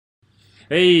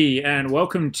Hey, and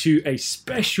welcome to a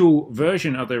special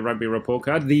version of the Rugby Report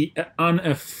Card, the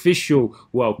unofficial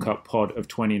World Cup pod of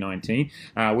 2019.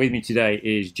 With me today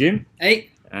is Jim. Hey.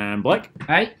 And Blake.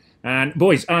 Hey. And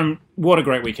boys, what a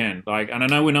great weekend! And I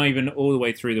know we're not even all the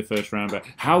way through the first round, but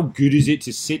how good is it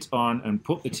to sit on and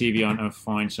put the TV on and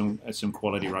find some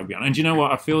quality rugby on? And you know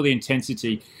what? I feel the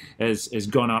intensity has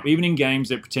gone up, even in games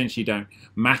that potentially don't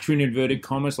matter in inverted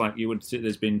commas. Like you would say,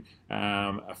 there's been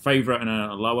a favourite and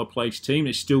a lower placed team.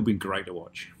 It's still been great to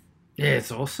watch. Yeah,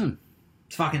 it's awesome.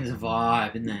 It's fucking a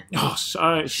vibe, isn't it? Oh,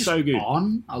 so good.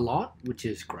 On a lot, which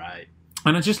is great.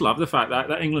 And I just love the fact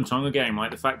that England-Tonga game,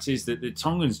 the fact is that the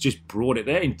Tongans just brought it,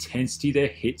 their intensity, their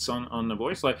hits on the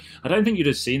voice. I don't think you'd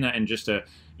have seen that in just in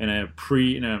a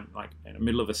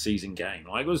middle of a season game.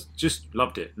 It was just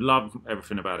loved it. Loved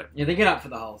everything about it. Yeah, they get up for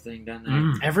the whole thing, don't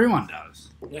they? Everyone does.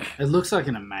 Yeah. It looks like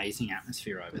an amazing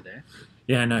atmosphere over there.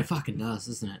 Yeah, no. It fucking does,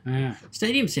 doesn't it? Yeah.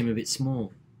 Stadiums seem a bit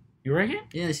small. You reckon?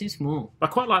 Yeah, they seem small. I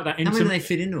quite like that. How many do they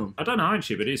fit into them? I don't know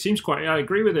actually, but it seems quite. I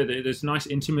agree with it. There's a nice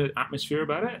intimate atmosphere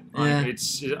about it.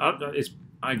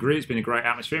 I agree. It's been a great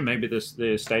atmosphere. Maybe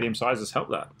the stadium size has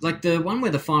helped that. Like the one where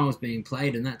the final was being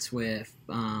played, and that's where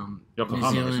New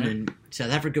Zealand and South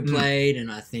Africa played,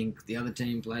 and I think the other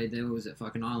team played there. Was it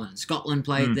fucking Ireland? Scotland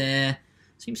played there.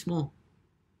 Seems small.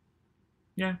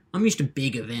 Yeah, I'm used to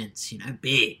big events.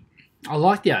 Big. I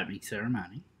like the opening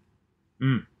ceremony.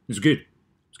 It's good.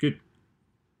 Good.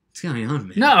 What's going on,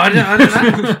 man? No, I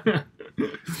don't know.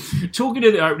 Talking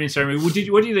to the opening ceremony, what do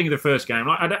you think of the first game?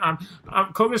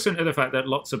 I'm cognizant of the fact that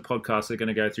lots of podcasts are going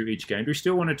to go through each game. Do you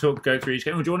still want to go through each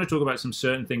game, or do you want to talk about some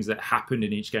certain things that happened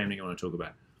in each game that you want to talk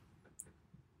about?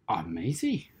 I'm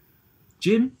easy.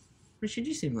 Jim? Richard,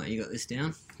 you seem like you got this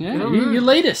down. Yeah, you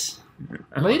lead us.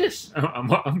 Lead us.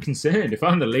 I'm concerned. If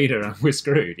I'm the leader, we're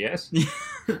screwed, yes?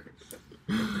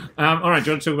 All right, do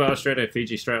you want to talk about Australia,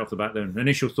 Fiji straight off the bat then?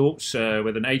 Initial thoughts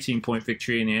with an 18-point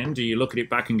victory in the end. Do you look at it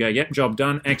back and go, yep, job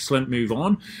done, excellent, move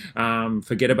on,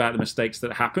 forget about the mistakes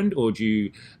that happened, or do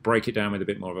you break it down with a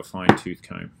bit more of a fine-tooth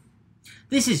comb?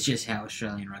 This is just how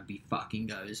Australian rugby fucking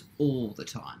goes all the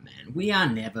time, man. We are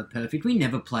never perfect. We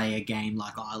never play a game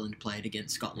like Ireland played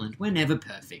against Scotland. We're never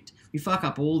perfect. We fuck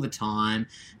up all the time,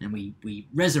 and we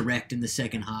resurrect in the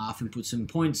second half and put some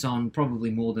points on,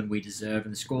 probably more than we deserve,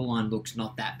 and the scoreline looks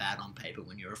not that bad on paper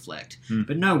when you reflect.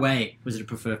 But no way was it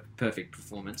a perfect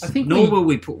performance. Nor will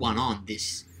we put one on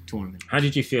this tournament. How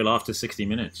did you feel after 60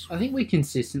 minutes? I think we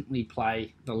consistently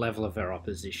play the level of our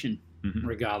opposition.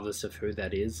 Regardless of who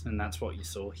that is, and that's what you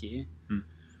saw here.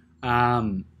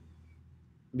 I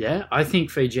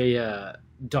think Fiji are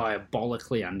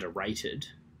diabolically underrated.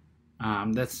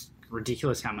 That's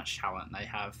ridiculous how much talent they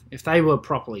have. If they were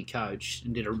properly coached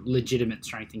and did a legitimate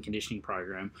strength and conditioning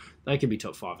program, they could be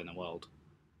top 5 in the world.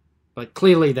 But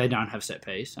clearly they don't have set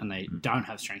piece and they don't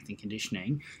have strength and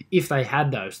conditioning. If they had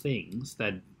those things,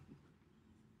 they'd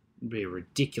be a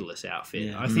ridiculous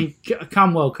outfit. Yeah. I think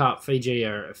come World Cup, Fiji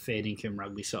are a fair dinkum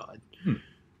rugby side.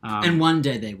 And one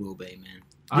day they will be, man.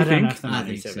 I don't know if the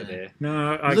money's ever there.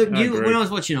 No, I agree. When I was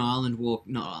watching England walk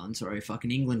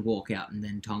out and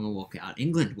then Tonga walk out,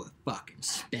 England were fucking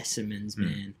specimens,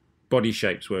 man. Body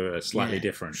shapes were slightly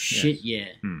different. Shit,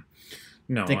 yes.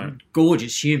 No, they're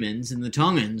gorgeous humans, and the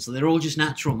Tongans, they're all just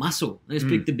natural muscle. They just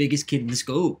picked the biggest kid in the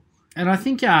school. And I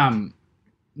think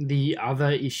the other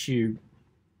issue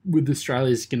with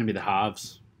Australia is going to be the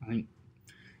halves. I think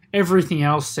everything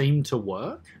else seemed to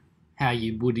work how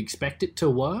you would expect it to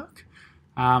work.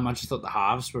 I just thought the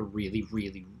halves were really,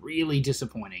 really, really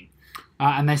disappointing.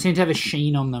 And they seem to have a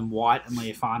sheen on them, White and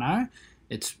Leofano.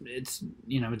 It's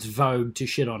vogue to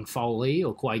shit on Foley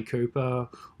or Quade Cooper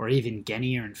or even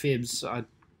Genia and Phibbs.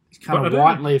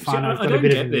 White and Leofano have got a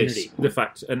bit of immunity. The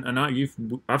fact, and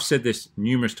I've said this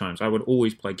numerous times, I would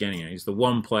always play Genia. He's the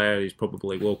one player who's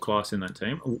probably world class in that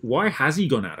team. Why has he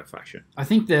gone out of fashion? I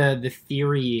think the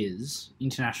theory is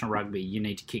international rugby, you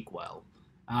need to kick well.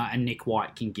 And Nick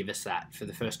White can give us that for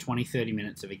the first 20, 30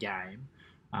 minutes of a game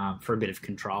for a bit of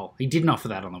control. He didn't offer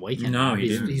that on the weekend. No, he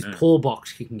didn't. His poor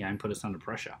box kicking game put us under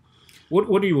pressure.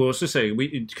 What do you also say?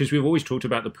 Because we've always talked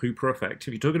about the pooper effect.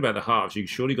 If you're talking about the halves, you've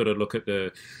surely got to look at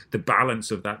the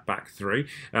balance of that back three.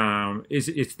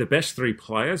 It's the best three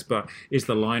players, but is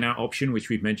the line-out option, which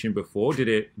we've mentioned before,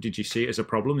 did you see it as a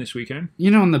problem this weekend?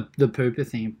 On the pooper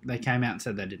thing, they came out and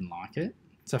said they didn't like it.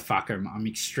 So fuck him.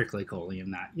 I'm strictly calling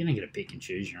him that. You don't get to pick and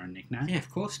choose your own nickname. Yeah, of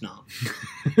course not.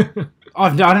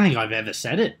 I don't think I've ever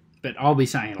said it, but I'll be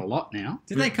saying it a lot now.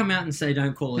 Did they come out and say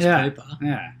don't call us pooper?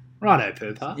 Yeah. Righto,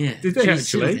 pooper. Yeah. Did they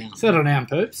actually? Settle down,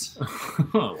 poops.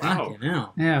 Oh, wow.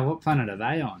 Hell. Yeah, what planet are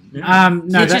they on?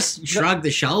 Yeah. Just shrug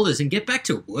the shoulders and get back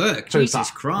to work.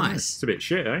 Jesus Christ. It's a bit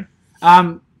shit, eh?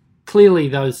 Clearly,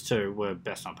 those two were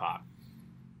best on par.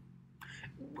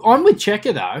 I'm with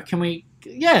Checker, though. Can we...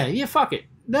 Yeah, fuck it.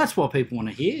 That's what people want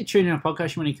to hear. Tune in a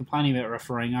podcast when you're complaining about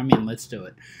refereeing. I'm in. Let's do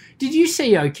it. Did you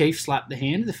see O'Keefe slap the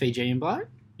hand of the Fijian bloke?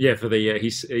 Yeah, for the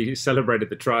he celebrated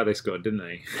the try they scored, didn't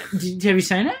he? Have you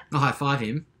seen it? I'll high five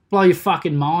him. Blow your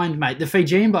fucking mind, mate. The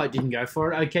Fijian bloke didn't go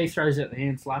for it. O'Keefe throws out the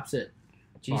hand, slaps it.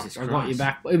 Jesus Fuck, Christ. I got you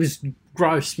back. It was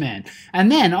gross, man.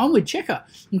 And then I'm with Checker.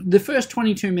 The first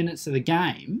 22 minutes of the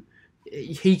game,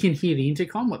 he can hear the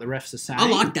intercom, what the refs are saying. I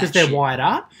like that because they're shit. wired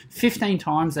up. 15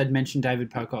 times they'd mentioned David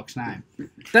Pocock's name.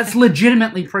 That's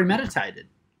legitimately premeditated.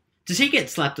 Does he get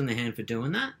slapped on the hand for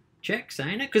doing that? Check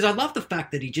saying it? Because I love the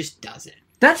fact that he just does it.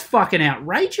 That's fucking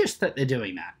outrageous that they're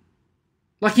doing that.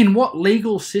 Like, in what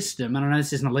legal system, and I know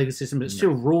this isn't a legal system, but it's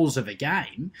still rules of a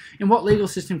game, in what legal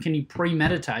system can you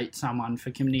premeditate someone for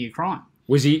committing a crime?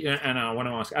 Was he, and I want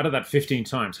to ask, out of that 15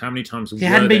 times, how many times He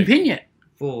hadn't been pinned yet.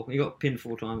 4. He got pinned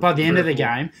 4 times. By the end of the 4.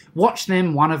 game, watch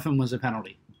them, one of them was a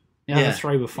penalty. The other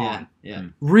 3 were fine. Yeah.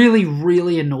 Really,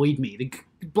 really annoyed me. The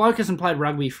bloke hasn't played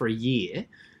rugby for a year,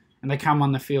 and they come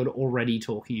on the field already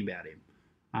talking about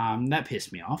him. That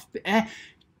pissed me off.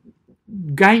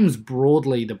 Games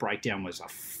broadly, the breakdown was a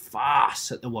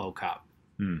farce at the World Cup.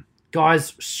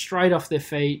 Guys straight off their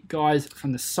feet, guys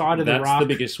from the side of the ruck. That's the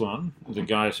biggest one. The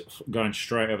guys going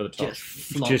straight over the top.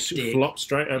 Just flop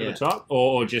straight over the top,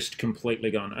 or just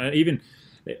completely gone.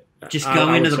 Just I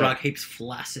go into would the say ruck, heaps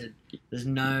flaccid. There's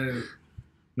no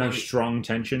strong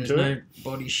tension there's to no it.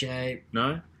 body shape.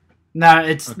 No? No,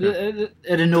 it's Okay.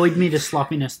 it annoyed me, the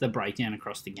sloppiness of the breakdown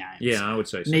across the games. Yeah, I would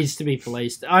say so. Needs to be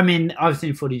policed. I mean, I've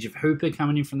seen footage of Hooper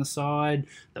coming in from the side,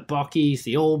 the Bockies,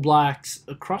 the All Blacks.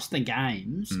 Across the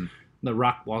games, the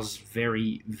ruck was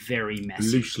very, very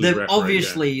messy. Loosely They're refereed,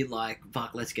 obviously like,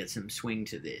 fuck, let's get some swing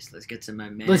to this. Let's get some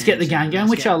momentum. Let's get the game going,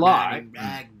 which I like.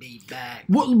 Rugby back.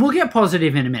 We'll get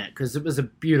positive in a minute, because it was a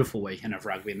beautiful weekend of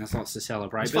rugby and there's lots to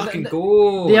celebrate. It's But fucking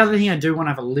good. the other thing I do want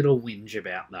to have a little whinge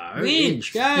about, though,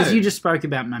 Whinge, go. is you just spoke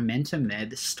about momentum there.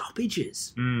 The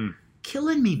stoppages.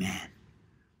 Killing me, man.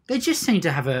 They just seem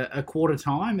to have a quarter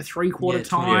time, a three-quarter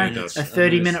time, minutes. a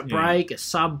 30-minute Yeah. break, a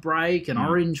sub break, an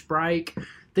orange break.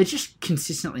 They're just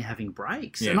consistently having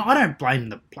breaks. Yeah. And I don't blame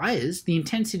the players, the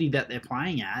intensity that they're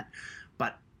playing at,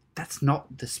 but that's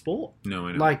not the sport. No,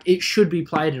 I know. Like, it should be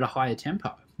played at a higher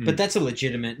tempo. But that's a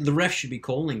legitimate... The ref should be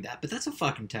calling that, but that's a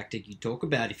fucking tactic you talk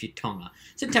about if you're Tonga.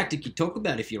 It's a tactic you talk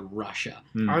about if you're Russia,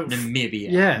 Oh, Namibia,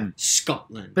 yeah.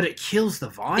 Scotland. But it kills the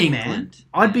vibe, man. England.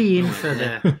 I'd be in Yeah. for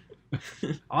the...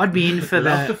 I'd be in for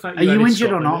Love the... the fact Are you you added injured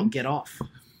or Scotland not? in. Get off.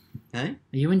 Hey?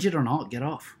 Are you injured or not? Get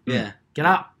off. Yeah. Get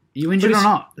up. Are you injured or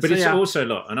not? But See it's ya. also,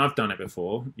 look, and I've done it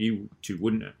before. You two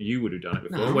wouldn't. You would have done it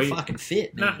before. No, I'm where you, fucking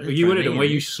fit, no, man. you would have done where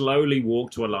you slowly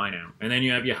walk to a line out, and then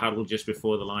you have your huddle just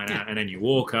before the line out, and then you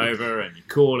walk over and you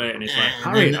call it, and it's like,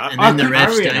 hurry and up. then the refs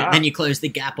hurry don't. up. Then you close the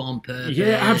gap on purpose.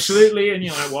 Yeah, absolutely. And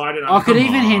you're like, why did I? I could come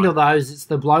even on. handle those. It's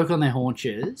the bloke on their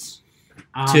haunches.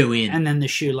 2 in. And then the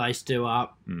shoelace do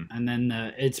up. And then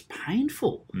it's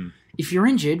painful. If you're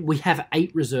injured, we have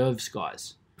 8 reserves,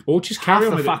 guys. Or just half carry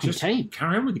on the with fucking it. Just team.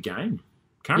 carry on with the game.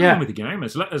 Carry Yeah. on with the game.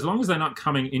 As long as they're not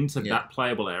coming into Yeah. that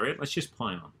playable area, let's just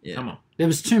play on. Yeah. Come on. There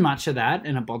was too much of that,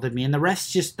 and it bothered me. And the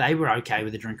refs they were okay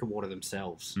with a drink of water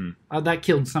themselves. That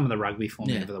killed some of the rugby for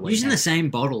me Yeah. over the weekend. Using the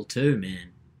same bottle too, man.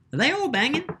 Are they all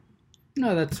banging?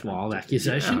 No, that's wild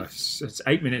accusation. Yeah, it's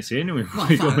 8 minutes in, and we've Well,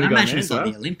 already fuck, got I imagine there, it's like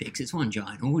so. the Olympics. It's one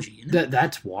giant orgy, you know?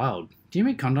 That's wild. Do you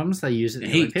mean condoms they use at the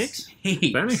Olympics?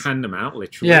 Heaps. They only hand them out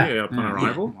literally Yeah. upon Yeah.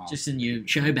 arrival. Wow. Just in your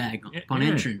show bag upon Yeah,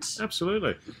 entrance.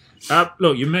 Absolutely.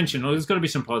 Look, you mentioned there's got to be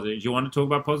some positives. You want to talk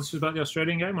about positives about the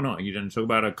Australian game or not? Are you going to talk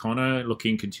about O'Connor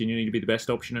continuing to be the best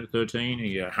option at 13? Are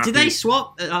you happy? Did they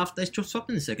swap after? They swapped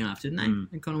in the second half, didn't they?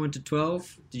 Mm. And Connor went to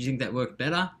 12. Did you think that worked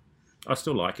better? I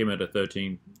still like him at a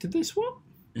 13. Did they swap?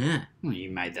 Yeah. Well, you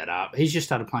made that up. He's just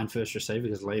started playing first receiver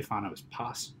because Leafano was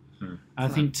pass. Hmm. I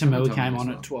think Someone Tamua told came me on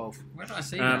as at 12. Where did I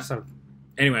see Um, that? So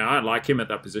Anyway, I like him at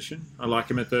that position. I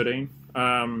like him at 13.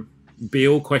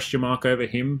 Beale, question mark over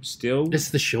him still. it's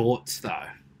the shorts, though.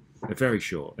 They're very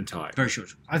short and tight. Very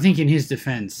short. I think in his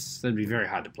defence, that'd be very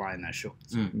hard to play in those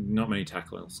shorts. Not many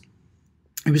tackles.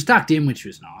 He was tucked in, which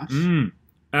was nice.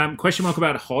 Question mark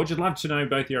about Hodge. I'd love to know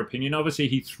both your opinion. Obviously,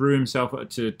 he threw himself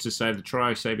to save the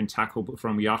try, saving tackle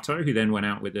from Yato, who then went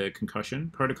out with the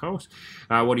concussion protocols.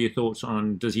 What are your thoughts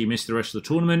on, does he miss the rest of the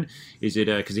tournament? Is it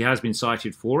because he has been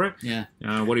cited for it? Yeah.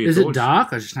 What are your Is thoughts? it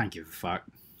dark? I just don't give a fuck.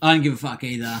 I don't give a fuck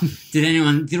either.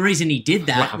 The reason he did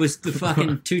that Wow. was the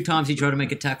fucking 2 times he tried to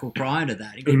make a tackle prior to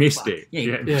that. He missed fuck. it. Yeah,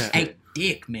 Yeah, he he missed ate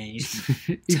dick, man.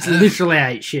 It's literally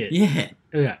 8 shit. Yeah.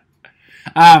 Yeah.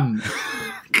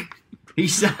 He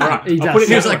sucked. Right, He I'll does.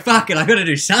 He was suck. like, "Fuck it, I got to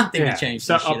do something Yeah. to change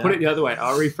So this I'll shit put up." it the other way.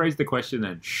 I'll rephrase the question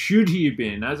then. Should he have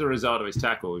been, as a result of his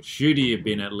tackle, should he have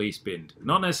been at least binned?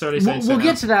 Not necessarily saying We'll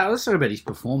get to that. Let's talk about his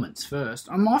performance first.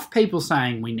 I'm off people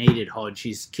saying we needed Hodge.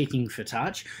 He's kicking for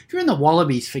touch. If you're in the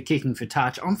Wallabies for kicking for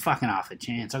touch, I'm fucking half a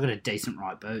chance. I've got a decent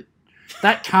right boot.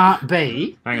 That can't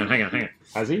be. Hang on.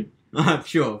 Has he?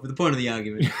 Sure, for the point of the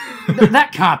argument.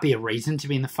 That can't be a reason to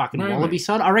be in the fucking No, Wallaby mate.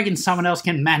 side. I reckon someone else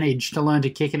can manage to learn to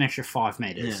kick an extra 5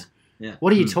 metres. Yeah.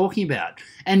 What are you talking about?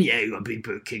 And yeah, you got a big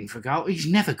boot king for goal. He's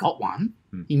never got one.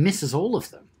 He misses all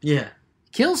of them. Yeah.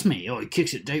 Kills me. Or he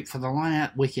kicks it deep for the line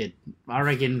out. Wicked. I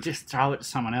reckon just throw it to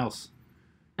someone else.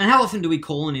 And how often do we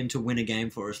call on him to win a game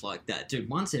for us like that? Dude,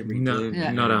 once every blue.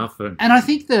 Yeah. Not often. And I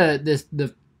think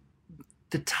the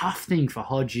tough thing for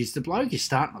Hodge is the bloke is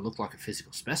starting to look like a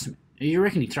physical specimen. You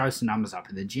reckon he throws the numbers up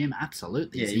in the gym?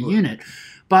 Absolutely. Yeah, He's he a would. unit.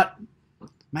 But,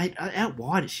 mate, out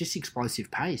wide, it's just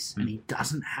explosive pace, and he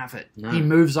doesn't have it. No. He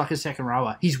moves like a second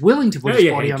rower. He's willing to put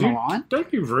his body on the dude, line. Don't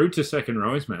be rude to second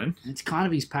rowers, man. It's kind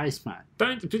of his pace,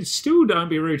 mate. Still don't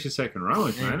be rude to second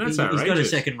rowers, Yeah, man. That's he's outrageous. got a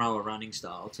second rower running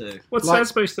style too. What's Like- that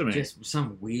supposed to mean? Just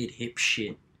some weird hip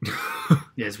shit.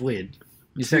 Yeah, it's weird.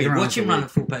 Your It's second weird. rowers Watch him are run weird.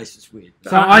 at full pace. It's weird.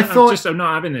 So I thought... I'm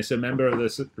not having this. A member of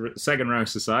the second row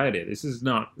society. This is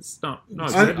not. It's not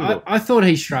acceptable. I thought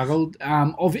he struggled.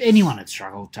 Of anyone had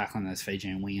struggled tackling those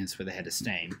Fijian wingers with a head of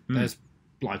steam. Those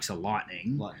blokes are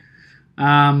lightning.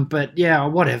 But yeah,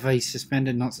 whatever. He's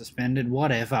suspended, not suspended,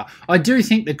 whatever. I do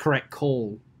think the correct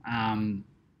call.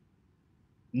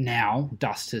 Now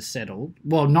dust has settled.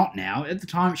 Well, not now. At the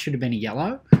time, it should have been a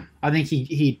yellow. I think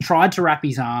he tried to wrap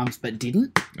his arms but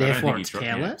didn't. Therefore, it's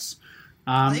careless.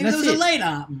 It That's was a it. late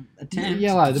attempt.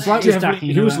 Yellow. The bloke was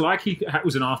ducking. He was like it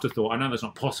was an afterthought. I know that's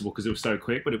not possible because it was so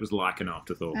quick, but it was like an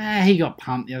afterthought. He got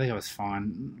pumped. The other guy was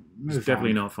fine. It's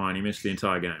definitely not fine. He missed the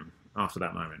entire game after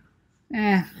that moment.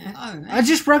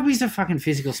 Rugby's a fucking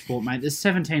physical sport, mate. There's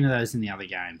 17 of those in the other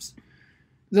games.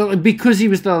 Because he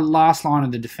was the last line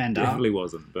of the defender. Definitely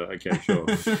wasn't, but okay, sure.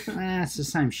 It's the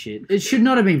same shit. It should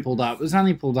not have been pulled up. It was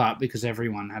only pulled up because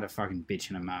everyone had a fucking bitch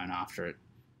and a moan after it.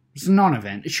 It's a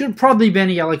non-event. It should have probably been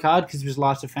a yellow card because he was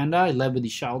last defender. He led with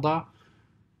his shoulder.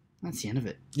 That's the end of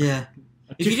it. Yeah.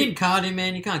 If you didn't card him,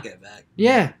 man, you can't go back.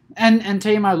 Yeah. And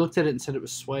TMO looked at it and said it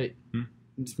was sweet.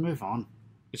 Just move on.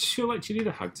 I just feel like you need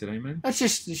a hug today, man. That's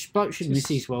just... This bloke should miss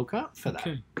his World Cup for that.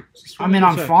 Okay. I mean,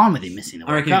 I'm fine with him missing the I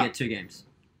World reckon you Cup. get 2 games.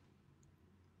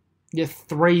 Yeah,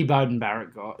 3 Bowden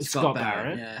Barrett got. Scott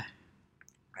Barrett. Yeah.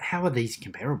 How are these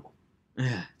comparable?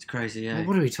 Yeah, it's crazy, yeah.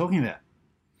 What are we talking about?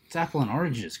 It's apple and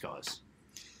oranges, guys.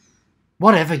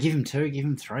 Whatever, give him 2, give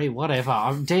him 3, whatever.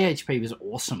 DHP was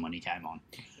awesome when he came on.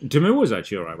 Damu was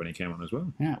actually alright when he came on as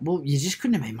well. Yeah, well, you just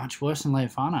couldn't have been much worse than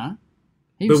Leofano.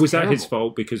 But was that his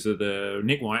fault because of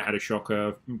Nick White had a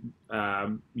shocker,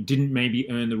 didn't maybe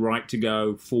earn the right to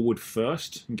go forward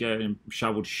first and get him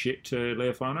shoveled shit to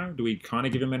Leofano? Do we kind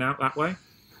of give him an out that way?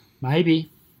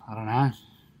 Maybe. I don't know.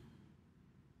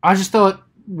 I just thought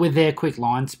with their quick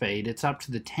line speed, it's up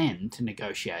to the 10 to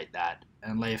negotiate that.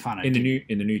 And Leofano in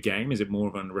the new game, is it more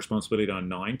of a responsibility on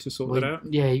 9 to sort that out?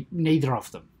 Yeah, neither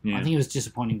of them. Yeah. I think it was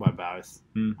disappointing by both.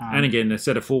 And again, the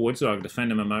set of forwards, I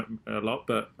defend them a lot,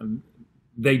 but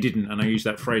they didn't, and I use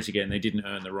that phrase again, they didn't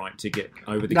earn the right to get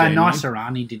over the game line.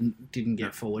 Nasarani didn't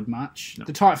get forward much. No.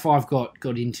 The tight 5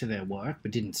 got into their work,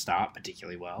 but didn't start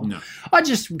particularly well. No. I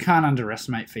just can't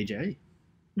underestimate Fiji.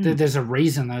 There's a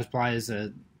reason those players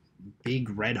are big,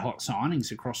 red-hot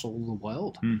signings across all the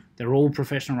world. They're all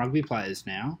professional rugby players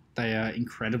now. They are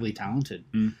incredibly talented.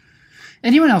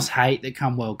 Anyone else hate that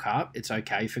come World Cup, it's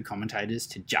okay for commentators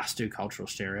to just do cultural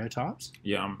stereotypes?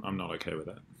 Yeah, I'm not okay with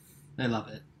that. They love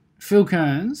it. Phil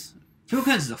Kearns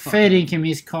is a fuck. fair dinkum.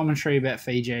 His commentary about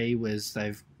Fiji was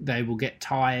they will get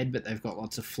tired, but they've got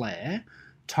lots of flair.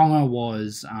 Tonga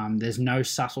was there's no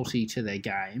subtlety to their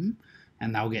game,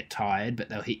 and they'll get tired, but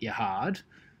they'll hit you hard.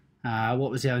 What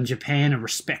was the other? In Japan, a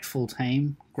respectful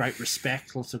team, great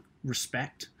respect, lots of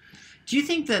respect. Do you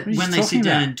think that when they sit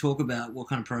down and talk about what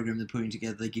kind of program they're putting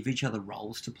together, they give each other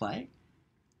roles to play?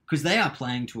 Because they are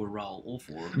playing to a role, all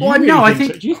 4 of them. Well, no, I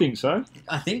think. Do you think so?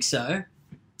 I think so.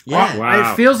 Yeah.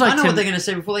 Wow. It feels like I know what they're going to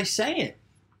say before they say it.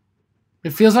 It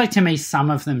feels like to me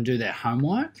some of them do their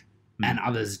homework and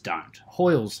others don't.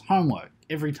 Hoyle's homework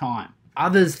every time.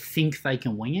 Others think they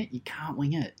can wing it. You can't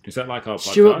wing it. Is that like our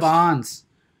podcast? Stuart Barnes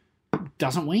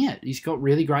doesn't wing it. He's got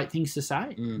really great things to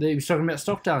say. He was talking about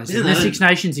Stockdale. He said in the Six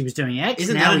Nations he was doing X.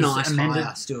 Isn't now that a he's nice amended.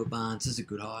 hire? Stuart Barnes is a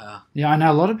good hire. Yeah, I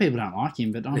know a lot of people don't like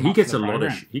him, but he gets a lot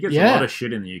of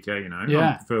shit in the UK. You know,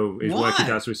 yeah. For his work he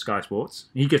does with Sky Sports,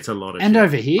 he gets a lot of. And shit.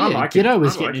 over here, Giddo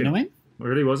was getting into him.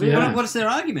 Really, was he? Yeah. What's their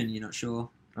argument? You're not sure.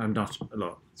 Not a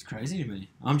lot. It's crazy to me.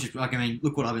 I'm just like, I mean,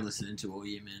 look what I've been listening to all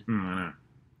year, man. I know.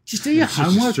 Just do your It's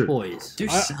just homework, true. boys. Do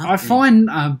I something.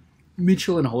 find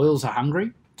Mitchell and Hoyles are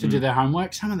hungry to do their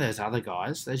homework. Some of those other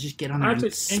guys, they just get on there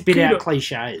and spit out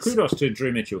cliches. Kudos to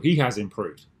Drew Mitchell. He has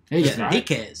improved. He's Yeah, great. he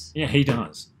cares. Yeah, he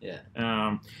does. Yeah.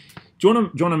 Do you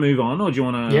want to move on, or do you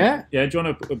want to? Yeah. Yeah. Do you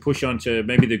want to push on to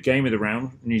maybe the game of the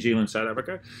round, New Zealand, South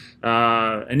Africa?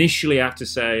 Initially, I have to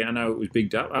say, I know it was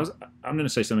bigged up. I'm going to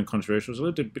say something controversial. I was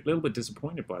a little bit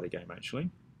disappointed by the game,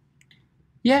 actually.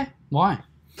 Yeah. Why?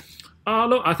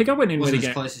 Look, I think I went in with Wasn't a as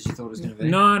game. close as you thought it was going to be.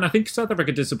 No, and I think South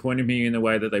Africa disappointed me in the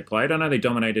way that they played. I know they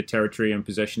dominated territory and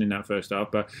possession in that first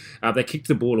half, but they kicked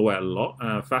the ball away a lot.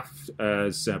 Faf's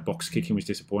box kicking was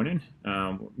disappointing.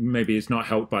 Maybe it's not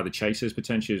helped by the chasers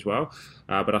potentially as well,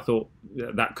 but I thought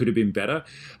that could have been better.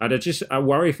 I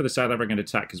worry for the South African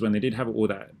attack because when they did have all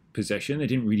that possession, they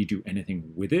didn't really do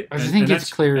anything with it. I think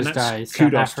it's clear as day.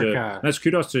 South Africa. That's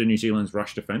kudos to New Zealand's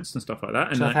rush defence and stuff like that.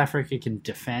 And South Africa can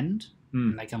defend.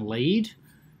 And they can lead.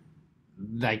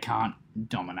 They can't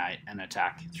dominate an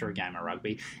attack through a game of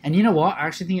rugby. And you know what? I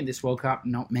actually think at this World Cup,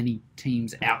 not many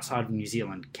teams outside of New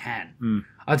Zealand can.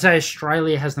 I'd say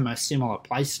Australia has the most similar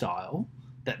play style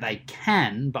that they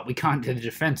can, but we can't do the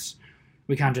defence.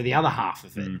 We can't do the other half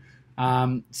of it.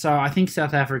 So I think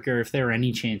South Africa, if there are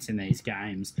any chance in these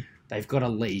games, they've got to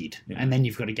lead, and then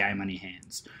you've got a game on your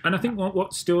hands. And I think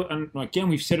what still, and again,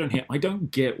 we've said on here, I don't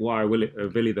get why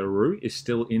Willie the Roo is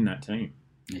still in that team.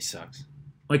 He sucks.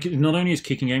 Like, not only his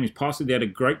kicking game, his passing, they had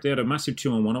a massive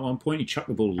 2-on-1 at one point. He chucked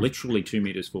the ball literally 2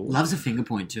 meters forward. Loves a finger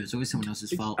point too. It's always someone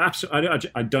else's fault. Absolutely,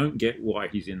 I don't get why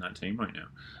he's in that team right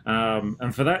now.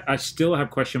 And for that, I still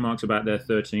have question marks about their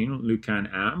 13, Lucan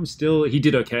Am. Still, he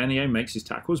did okay in the game, makes his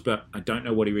tackles, but I don't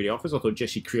know what he really offers. I thought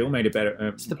Jesse Creel made a better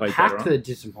It's the play pack better on. that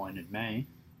disappointed me.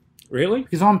 Really?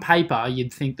 Because on paper,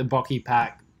 you'd think the Bocky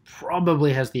pack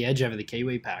probably has the edge over the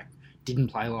Kiwi pack. Didn't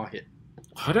play like it.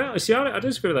 I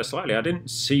disagree with that slightly. I didn't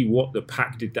see what the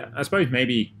pack did that. I suppose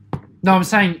maybe. No, I'm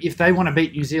saying if they want to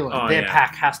beat New Zealand, their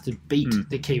pack has to beat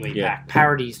the Kiwi pack.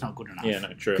 Parity is not good enough. Yeah,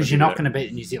 no, true. Because you're not going to beat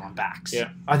the New Zealand backs. Yeah.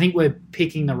 I think we're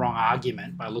picking the wrong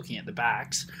argument by looking at the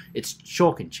backs. It's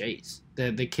chalk and cheese.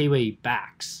 The Kiwi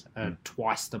backs are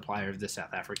twice the player of the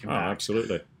South African Oh, backs.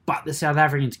 absolutely. But the South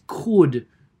Africans could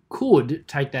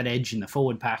take that edge in the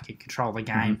forward pack and control the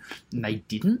game, and they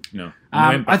didn't. No.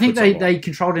 I think they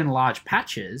controlled in large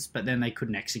patches, but then they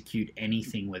couldn't execute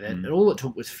anything with it. All it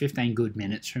took was 15 good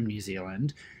minutes from New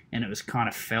Zealand, and it was kind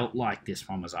of felt like this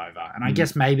one was over. And I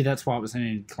guess maybe that's why it was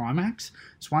an climax.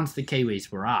 So once the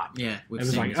Kiwis were up, Yeah, it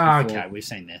was like, okay, we've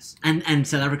seen this. And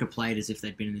South Africa played as if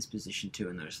they'd been in this position too,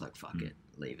 and they're just like, fuck it,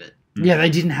 leave it. Yeah, they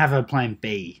didn't have a plan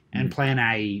B, and plan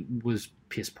A was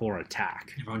piss poor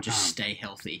attack. Everyone just stay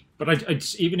healthy. But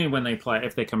even when they play,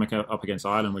 if they're coming up against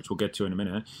Ireland, which we'll get to in a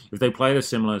minute, if they play the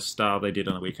similar style they did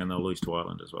on the weekend, they'll lose to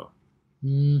Ireland as well.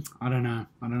 I don't know.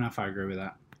 I don't know if I agree with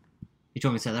that. You're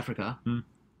talking South Africa?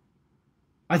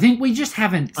 I think we just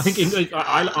haven't. I think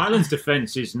Ireland's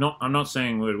defence is not. I'm not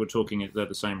saying we're talking they're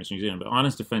the same as New Zealand, but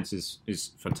Ireland's defence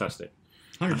is fantastic.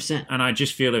 100%. And I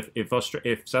just feel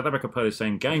if South Africa play the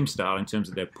same game style in terms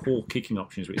of their poor kicking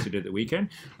options, which they did at the weekend,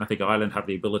 I think Ireland have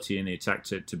the ability in the attack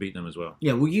to beat them as well.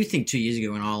 Yeah, well, you think 2 years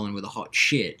ago when Ireland were the hot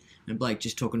shit, and Blake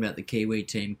just talking about the Kiwi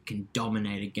team can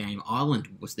dominate a game. Ireland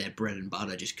was their bread and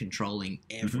butter, just controlling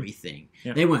everything.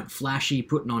 Yeah. They weren't flashy,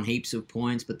 putting on heaps of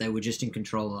points, but they were just in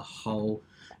control the whole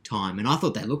time. And I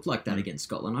thought they looked like that against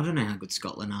Scotland. I don't know how good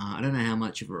Scotland are. I don't know how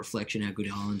much of a reflection how good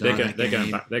Ireland are.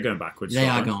 They're going backwards. They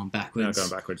are going backwards. They are going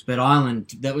backwards. But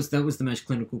Ireland, that was the most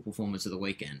clinical performance of the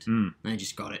weekend. They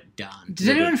just got it done. Does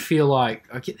anyone feel like,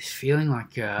 I get this feeling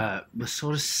like we're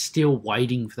sort of still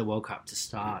waiting for the World Cup to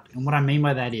start? And what I mean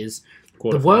by that is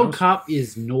the World Cup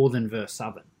is Northern versus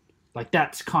Southern. Like,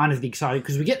 that's kind of the exciting,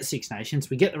 because we get the Six Nations,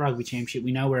 we get the Rugby Championship,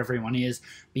 we know where everyone is.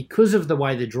 Because of the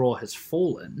way the draw has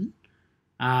fallen,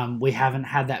 we haven't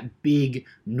had that big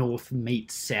North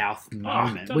meets South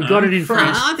moment. We got it in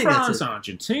France. I think France,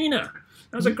 Argentina.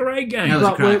 That was a great game.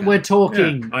 But we're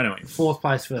talking I know. fourth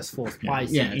place versus fourth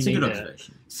place. Yeah, it's a good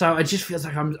observation. So it just feels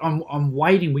like I'm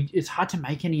waiting. It's hard to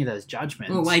make any of those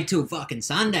judgments. We'll wait till fucking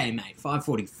Sunday, mate.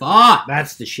 5:45.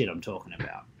 That's the shit I'm talking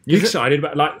about. You excited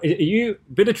about? Like, are you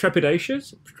a bit of trepidation?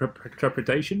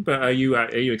 But are you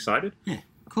excited? Yeah,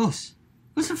 of course.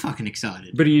 I wasn't fucking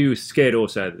excited. But are you scared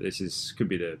also that could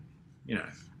be the,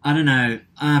 I don't know.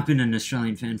 I've been an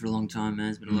Australian fan for a long time, man.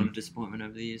 There's been a lot of disappointment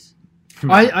over the years.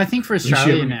 I think for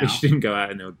Australia now... You didn't go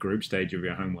out in the group stage of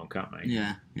your home World Cup, mate.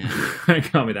 Yeah. It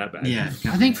can't be that bad. Yeah.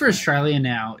 I think for Australia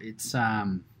now, it's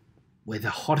we're the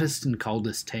hottest and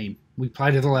coldest team. We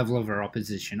play to the level of our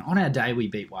opposition. On our day, we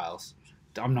beat Wales.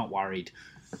 I'm not worried.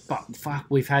 But fuck,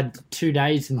 we've had 2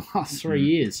 days in the last 3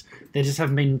 years. There just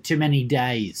haven't been too many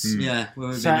days. Yeah,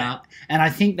 we've So, been up. and I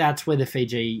think that's where the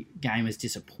Fiji game is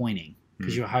disappointing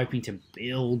because you're hoping to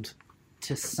build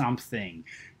to something,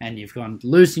 and you've gone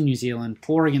losing New Zealand,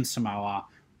 poor against Samoa,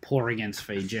 poor against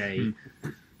Fiji.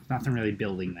 Nothing really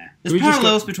building there. There's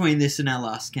parallels between this and our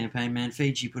last campaign, man.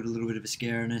 Fiji put a little bit of a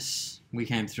scare in us. We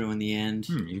came through in the end.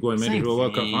 You got made it to a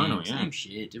World Cup final, yeah. Same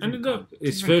shit. It's different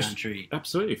first, country.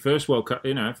 absolutely first World Cup.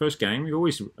 First game. You're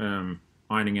always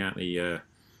ironing out the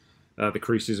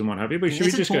creases and what have you. But should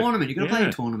It's we a just tournament. You've got to play Yeah.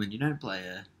 a tournament. You don't play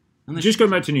a... Just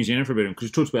going back to New Zealand for a bit, because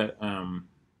you talked about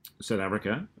South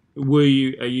Africa. Are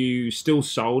you still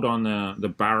sold on the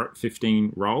Barrett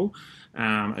 15 role?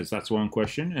 As that's one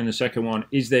question, and the second one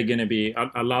is there going to be?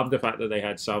 I love the fact that they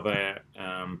had Salvaire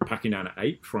packing down at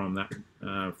 8 from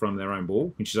their own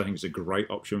ball, which I think is a great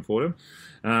option for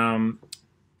them.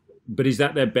 But is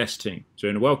that their best team? So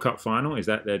in a World Cup final, is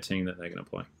that their team that they're going to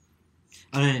play?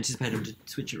 I don't anticipate them to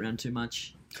switch it around too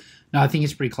much. No, I think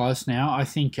it's pretty close now. I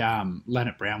think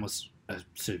Leonard Brown was a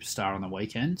superstar on the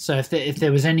weekend. So if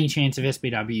there was any chance of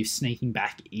SBW sneaking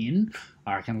back in,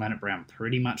 I reckon Leonard Brown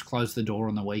pretty much closed the door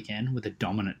on the weekend with a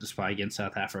dominant display against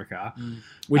South Africa.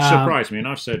 Which surprised me, and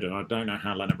I've said it, I don't know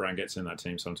how Leonard Brown gets in that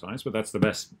team sometimes, but that's the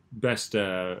best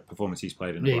performance he's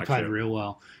played in the Yeah, he black played shirt. real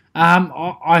well.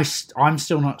 I'm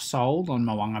still not sold on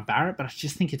Mwanga Barrett, but I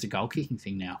just think it's a goal-kicking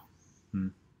thing now.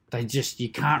 You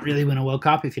can't really win a World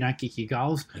Cup if you don't kick your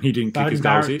goals. And he didn't kick Bowden his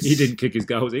goals. Barrett's- He didn't kick his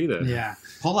goals either. Yeah.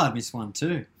 Pollard missed one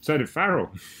too. So did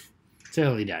Farrell. It's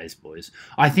early days, boys.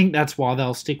 I think that's why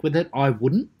they'll stick with it. I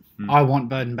wouldn't. I want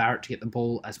Bowden Barrett to get the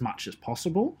ball as much as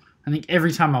possible. I think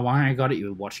every time Mwanga got it, you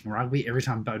were watching rugby. Every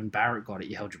time Bowden Barrett got it,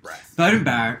 you held your breath. Bowden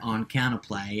Barrett on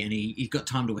counterplay, and he got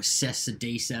time to assess the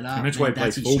D setup. And that's why he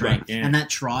plays his fullback, strength. yeah. And that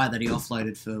try that he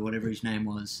offloaded for whatever his name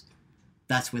was,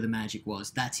 that's where the magic was.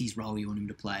 That's his role you want him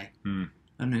to play. I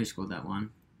don't know who scored that one.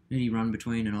 Did he run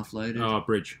between and offloaded? Oh,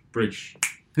 Bridge.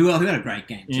 Who had a great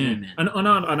game too, man. And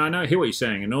I hear what you're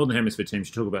saying. In Northern Hemisphere teams,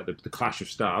 you talk about the clash of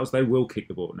styles. They will kick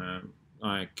the ball now.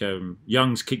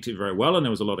 Young's kicked it very well, and there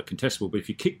was a lot of contestable. But if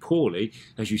you kick poorly,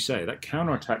 as you say, that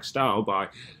counter-attack style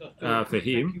for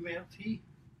him.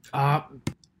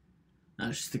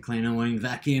 That's just the cleaner wanting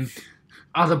vacuum.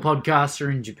 Other podcasts are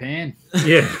in Japan.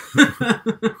 Yeah.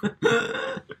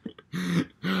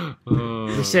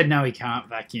 We said no, he can't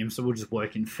vacuum, so we'll just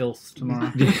work in filth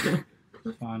tomorrow.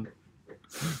 Fine.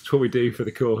 That's what we do for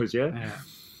the cause, yeah?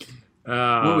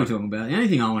 What were we talking about? The only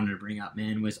thing I wanted to bring up,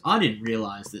 man, was I didn't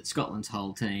realise that Scotland's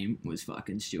whole team was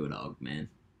fucking Stuart Ogg, man.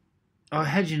 Oh,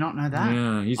 how'd you not know that?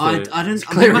 Yeah, he's I the, don't.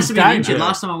 clear He must as have been day. injured. Yeah.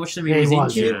 Last time I watched him, he Yeah, was he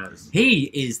was, injured. yeah. He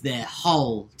is their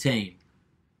whole team.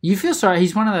 You feel sorry.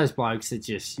 He's one of those blokes that's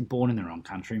just born in the wrong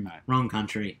country, mate. Wrong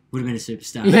country. Would have been a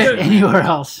superstar. Yeah, anywhere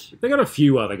else. They got a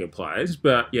few other good players,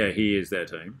 but yeah, he is their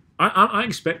team. I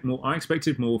expect more. I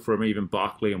expected more from even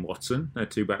Barkley and Watson, their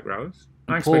two back rowers.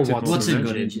 I Poor expected more. Watson from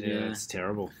got them. injured, Yeah, yeah. it's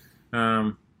terrible.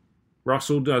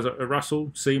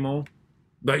 Russell Seymour,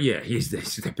 but yeah, he's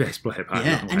the best player. By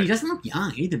Yeah, the way. and he doesn't look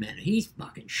young either, man. He's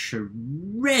fucking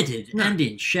shredded and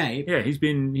in shape. Yeah, he's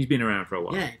been around for a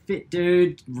while. Yeah, fit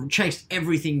dude, chased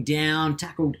everything down,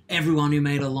 tackled everyone who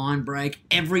made a line break.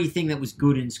 Everything that was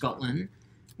good in Scotland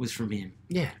was from him.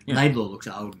 Yeah. Laidlaw looks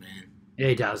old, man. Yeah,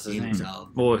 he does, He doesn't looks he?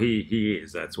 old. Well, he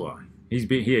is. That's why he's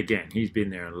been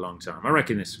there a long time. I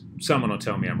reckon someone will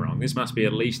tell me I'm wrong. This must be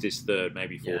at least his third,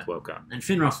 maybe fourth World Cup. And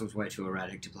Finn Russell's way too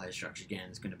erratic to play a structured game.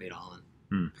 It's going to beat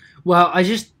Ireland. Well, I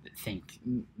just think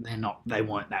they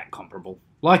weren't that comparable.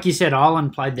 Like you said,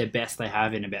 Ireland played their best they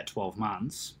have in about 12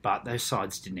 months, but those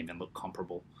sides didn't even look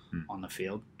comparable on the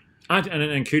field.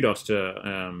 And kudos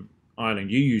to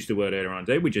Ireland. You used the word earlier on.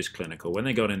 They were just clinical. When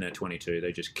they got in their 22,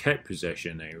 they just kept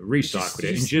possession. They recycled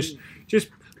it and just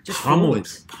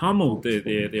pummeled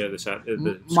the other side.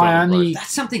 My only-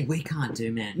 That's something we can't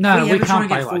do, man. No, if we we ever try can't and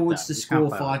get play like forwards that. to We score can't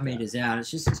play 5 like that. metres out,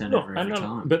 it's just a turnover every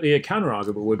time. But the counter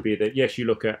argument would be that yes, you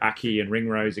look at Aki and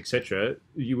Ringrose, etc.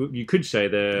 You could say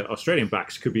the Australian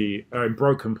backs could be in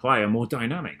broken play and more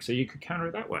dynamic, so you could counter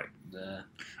it that way.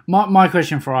 My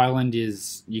question for Ireland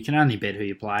is, you can only bet who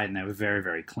you play, and they were very,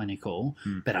 very clinical,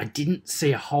 but I didn't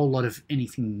see a whole lot of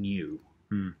anything new.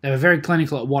 They were very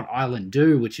clinical at what Ireland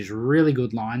do, which is really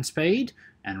good line speed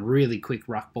and really quick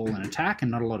ruck ball and attack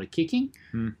and not a lot of kicking.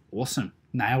 Awesome.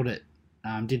 Nailed it.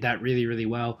 Did that really, really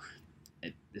well.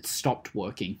 It stopped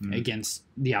working against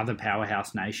the other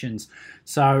powerhouse nations.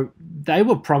 So they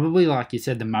were probably, like you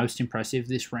said, the most impressive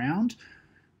this round,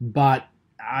 but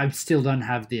I still don't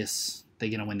have this, they're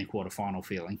going to win the quarterfinal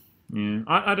feeling. Yeah,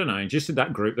 I don't know. Just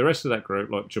that group, the rest of that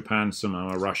group, like Japan,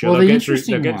 Samoa, Russia, Well, they'll the get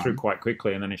interesting through one- quite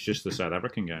quickly, and then it's just the South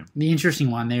African game. The interesting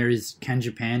one there is, can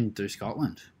Japan do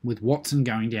Scotland? With Watson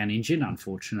going down injured,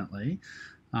 unfortunately.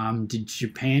 Did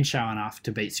Japan show enough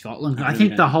to beat Scotland? I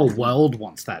think the whole world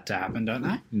wants that to happen, don't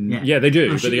they? Yeah, they do.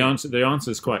 Oh, but shit. the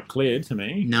answer is quite clear to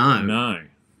me. No.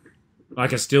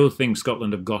 Like, I still think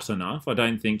Scotland have got enough. I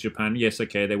don't think Japan. Yes,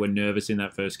 okay, they were nervous in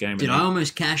that first game. Did I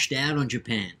almost cashed out on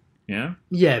Japan? Yeah.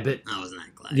 Yeah, but I wasn't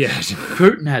that close. Yeah.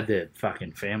 Putin had their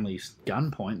fucking family's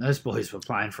gunpoint. Those boys were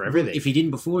playing for everything. If he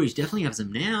didn't before, he's definitely has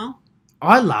them now.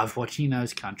 I love watching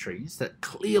those countries that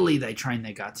clearly they train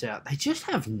their guts out. They just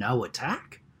have no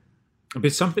attack.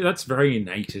 But something that's very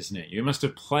innate, isn't it? You must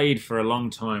have played for a long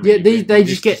time. Yeah, and they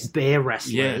just get bear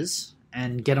wrestlers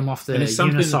and get them off the And it's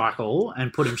something- unicycle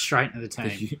and put them straight into the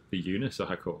team. the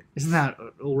unicycle. Isn't that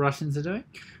what all Russians are doing?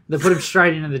 They put them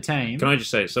straight into the team. Can I just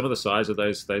say, some of the size of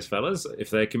those fellas, if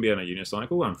they can be on a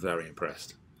unicycle, I'm very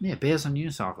impressed. Yeah, bears on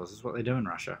unicycles is what they do in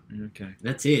Russia. Okay.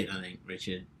 That's it, I think,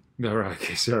 Richard. All right.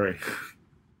 Okay. Sorry.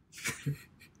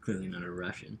 Clearly not a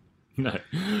Russian. No.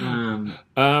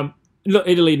 Um, Look,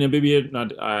 Italy, Namibia. No,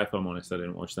 if I'm honest, I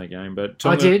didn't watch that game, but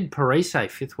I Tonga, did. Parise,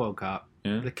 5th World Cup.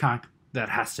 Yeah. That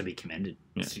has to be commended.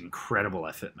 It's an incredible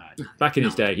effort, mate. Back in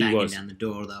his day, he banging was. down the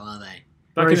door, though, are they?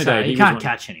 Back in the day, he was can't one-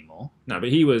 catch anymore. No, but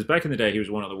he was back in the day. He was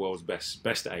one of the world's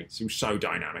best eights. He was so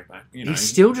dynamic, man. You know, He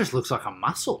still just looks like a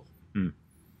muscle. Hmm.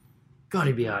 God,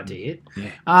 he'd be ideal.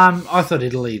 Yeah. I thought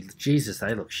Italy, Jesus,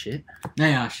 they look shit.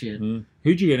 They are shit.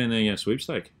 Who'd you get in the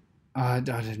sweepstake? I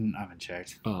haven't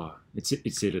checked. Oh, it's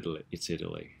Italy. It's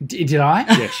Italy. Did I?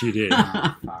 Yes, you did.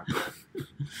 Oh, fuck.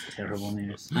 Terrible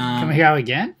news. Um, Can we go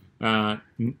again?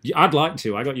 I'd like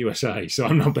to. I got USA, so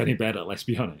I'm not any better. Let's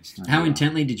be honest. How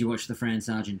intently did you watch the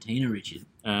France-Argentina, Richard?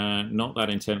 Not that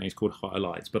intently. It's called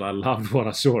highlights, but I loved what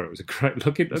I saw. It was a great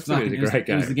look. It was a great It was the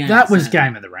game. game That was Saturday.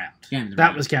 game of the round. Game of the That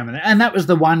round. was game of the and that was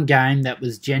the one game that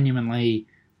was genuinely.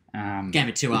 Game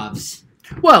of two halves.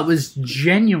 Well, it was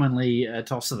genuinely a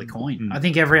toss of the coin. Mm. I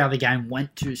think every other game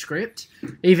went to script.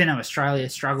 Even though Australia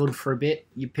struggled for a bit,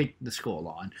 you picked the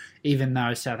scoreline. Even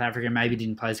though South Africa maybe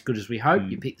didn't play as good as we hoped,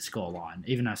 you picked the scoreline.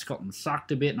 Even though Scotland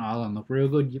sucked a bit and Ireland looked real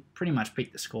good, you pretty much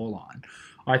picked the scoreline.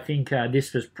 I think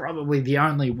this was probably the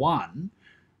only one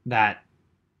that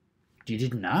you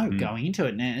didn't know going into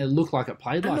it. And it looked like it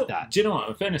played And like look, that. do you know what?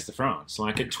 In fairness to France,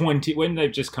 like at 20, when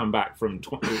they've just come back from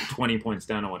 20 points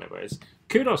down or whatever, it's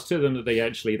kudos to them that they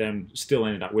actually then still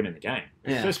ended up winning the game.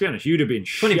 Yeah. Let's be honest, you'd have been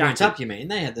 20 points shattered. up, you mean?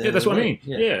 They had the Yeah, that's what I mean.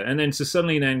 lead. Yeah. And then to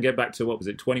suddenly then get back to, what was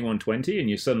it, 21-20, and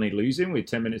you're suddenly losing with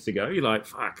 10 minutes to go, you're like,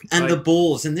 fuck. And like, the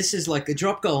balls, and this is like a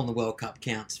drop goal in the World Cup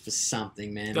counts for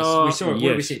something, man. Oh, We saw it. What yes.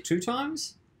 did we see it 2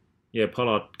 times? yeah,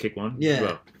 Pollard kicked one. Yeah. as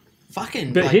well.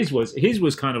 Fucking. But like, his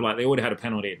was kind of like they already had a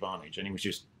penalty advantage, and he was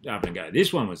just having a go.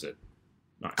 This one was a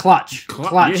Clutch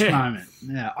yeah. moment.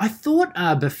 Yeah, I thought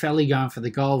Buffelli going for the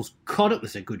goals. God, it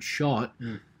was a good shot.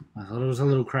 Mm. I thought it was a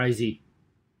little crazy.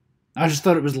 I just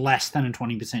thought it was less than a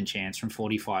 20% chance from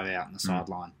 45 out on the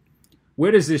sideline.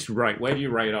 Where does this rate? Where do you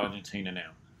rate Argentina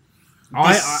now?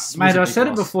 This Mate, was a I big said it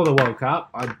loss. before the World Cup.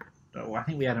 I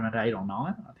think we had them at 8 or 9.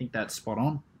 I think that's spot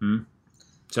on.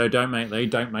 So they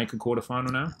don't make a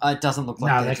quarterfinal now. It doesn't look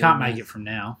like No, they do, can't mate. make it from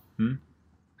now.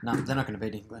 No, they're not going to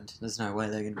beat England. There's no way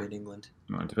they're going to beat England.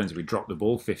 Well, it depends if we drop the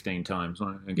ball 15 times.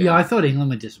 Again. Yeah, I thought England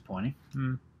were disappointing.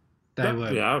 They yeah,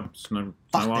 were. Yeah, it's no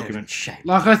Fuck, they're in argument. shape.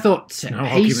 Like I thought, set No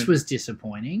piece argument. was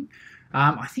disappointing.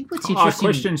 I think what's I interesting.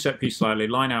 question set piece slightly.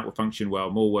 Line out will function well.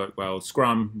 More work well.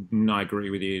 Scrum, I agree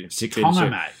with you. Tonga,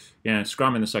 mate. Yeah,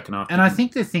 scrum in the second half. And I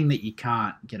think the thing that you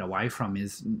can't get away from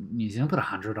is New Zealand put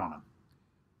 100 on them.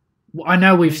 Well, I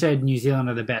know we've said New Zealand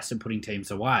are the best at putting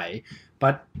teams away,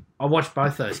 but I watched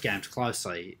both those games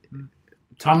closely.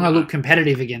 Tonga looked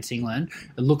competitive against England.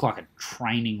 It looked like a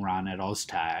training run at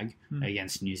OzTag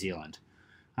against New Zealand.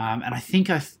 And I think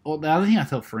the other thing I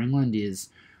thought for England is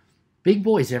big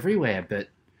boys everywhere, but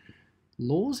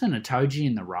Laws and Itoji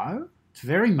in the row. It's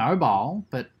very mobile,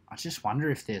 but I just wonder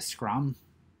if their scrum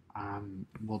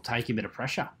will take a bit of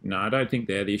pressure. No, I don't think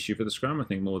they're the issue for the scrum. I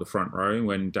think more the front row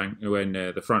when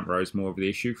the front row is more of the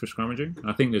issue for scrummaging.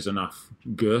 I think there's enough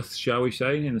girth, shall we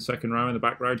say, in the second row and the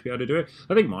back row to be able to do it.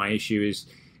 I think my issue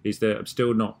is that I'm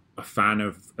still not a fan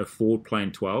of Ford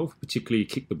playing 12, particularly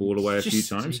kick the ball away a few He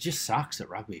times. just sucks at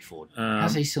rugby, Ford.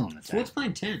 How's he still in the team? Ford's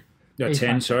playing 10. No, He's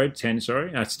 10, fine.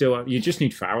 sorry. Still, you just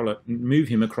need Farrell. Move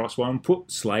him across one.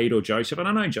 Put Slade or Joseph. And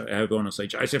I know everyone will say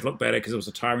Joseph looked better because it was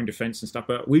a tiring defence and stuff.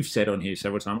 But we've said on here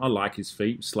several times, I like his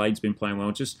feet. Slade's been playing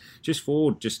well. Just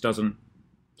Ford just doesn't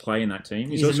play in that team.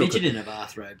 He's a midget in a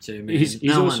bathrobe too, man. He's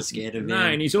no also, one's scared of him. No,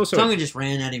 and he's also... Tonga just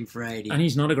ran at him for 80. And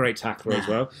he's not a great tackler as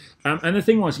well. And the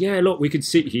thing was, look, we could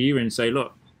sit here and say,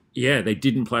 look, they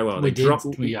didn't play well.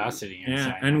 We are sitting here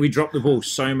saying and we dropped the ball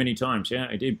so many times. Yeah,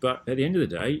 it did. But at the end of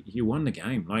the day, you won the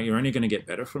game. Like, you're only going to get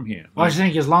better from here. I just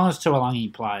think as long as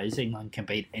Tuolangi plays, England can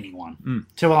beat anyone.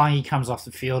 Tuolangi comes off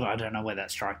the field. I don't know where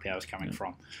that strike power is coming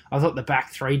from. I thought the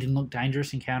back three didn't look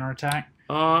dangerous in counter-attack.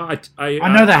 I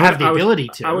know they have the ability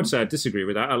to. I would say I disagree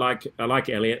with that. I like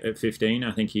Elliott at 15.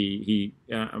 I think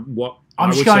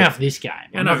I'm just going off this game.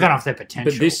 I'm not going off their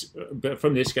potential. But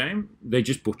from this game, they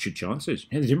just butchered chances.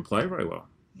 They didn't play very well.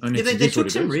 And they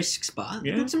took some risks, but they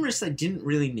took some risks they didn't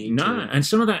really need to. No, and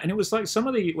some of that, and it was like some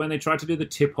of the, when they tried to do the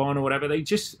tip on or whatever, they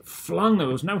just flung. There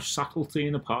was no subtlety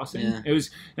in the passing. Yeah. It was,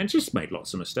 and just made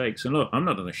lots of mistakes. And look, I'm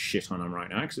not going to shit on them right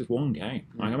now because it's one game.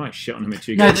 Like, I might shit on them in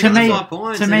 2 games. To me,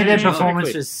 their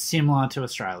performance was similar to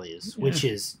Australia's, which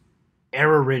is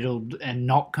error-riddled and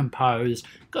not composed.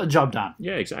 Got the job done.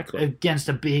 Yeah, exactly. Against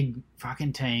a big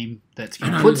fucking team that's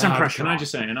going to put some pressure on. Can I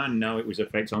just say, and I know it was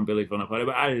effect on Billy Vunipola,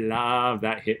 but I love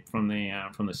that hit from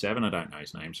the 7. I don't know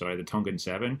his name. Sorry, the Tongan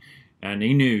 7. And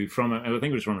he knew I think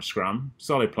it was from a scrum,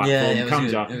 solid platform,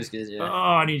 comes up. It was good, yeah.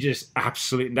 Oh, and he just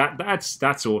absolutely,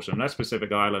 that's awesome. That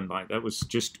Pacific Island, like, that was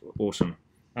just awesome.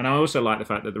 And I also like the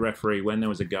fact that the referee, when there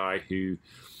was a guy who,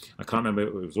 I can't remember,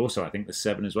 it was also, I think, the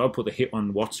 7 as well, put the hit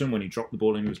on Watson when he dropped the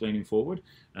ball and he was leaning forward.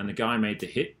 And the guy made the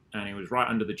hit and he was right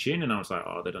under the chin. And I was like,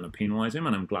 they're going to penalise him.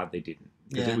 And I'm glad they didn't.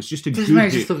 Because it was just a good hit.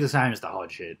 It just look the same as the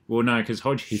Hodge hit. Well, no, because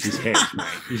Hodge hit his head, mate.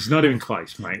 He's not even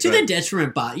close, mate. To their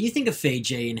detriment, but you think of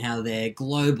Fiji and how their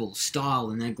global style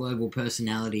and their global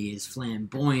personality is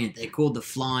flamboyant. They're called the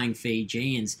Flying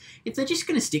Fijians. If they're just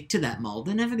going to stick to that mould,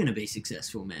 they're never going to be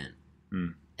successful,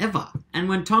 man. Ever. And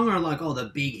when Tonga are like, the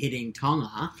big hitting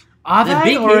Tonga... Are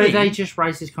they, or are they just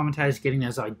racist commentators getting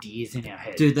those ideas in our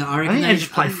head? Dude, I think they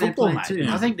just play football, mate. Too.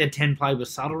 I think their 10 played with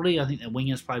subtlety. I think their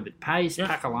wingers played with pace. Yeah.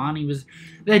 Pakalani was...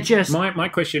 They're just... My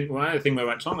question, one other thing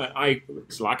about Tonga,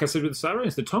 it's like I said with the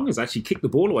Saracens, the Tongas actually kicked the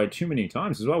ball away too many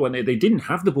times as well. When they didn't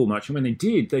have the ball much, and when they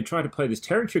did, they tried to play this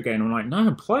territory game. I'm like,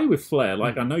 no, play with flair.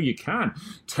 Like, I know you can.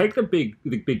 Take the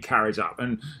big carries up.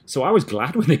 And so I was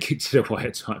glad when they kicked it away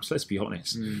at times, let's be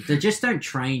honest. They just don't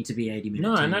train to be 80-minute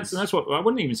No, teams. and that's what... I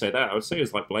wouldn't even say that. I would say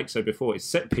it's like Blake said before, it's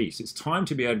set piece. It's time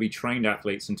to be able to be trained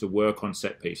athletes and to work on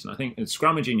set piece. And I think in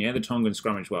scrummaging, the Tongans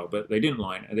scrummaged well, but they didn't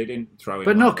throw in.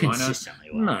 But not consistently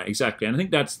well. No, exactly. And I think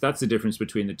that's the difference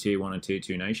between the Tier 1 and Tier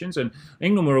 2 nations. And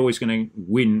England were always going to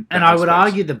win. And I would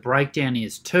argue the breakdown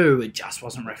is too, it just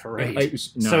wasn't refereed.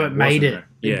 It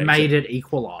made it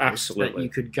equalised. Absolutely. That you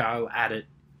could go at it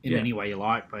in any way you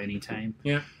like by any team.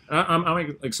 Yeah.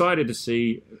 I'm excited to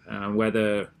see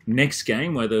whether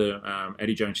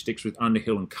Eddie Jones sticks with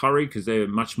Underhill and Curry, because they're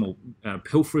much more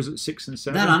pilferers at 6 and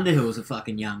 7. That Underhill's a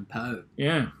fucking young Poe.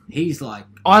 Yeah. He's like...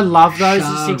 I love those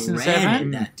at 6 and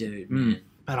 7. That dude, man.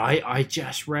 But I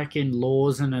just reckon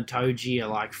Laws and Itoji are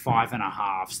like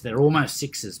 5.5s. They're almost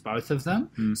 6s, both of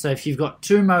them. So if you've got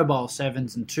 2 mobile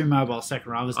 7s and 2 mobile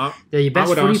second rowers, they're your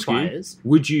best footy players.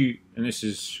 Would you, and this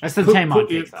is... That's the team I'd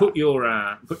pick. Put your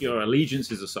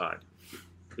allegiances aside.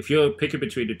 If you're picking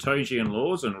between Itoji and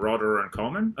Laws and Rodder and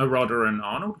Coleman, Rodder and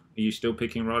Arnold, are you still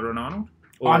picking Rodder and Arnold?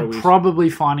 Or I'm probably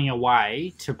finding a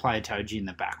way to play Itoji in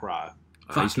the back row.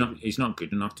 He's not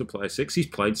good enough to play 6. He's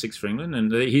played 6 for England, and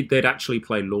they'd actually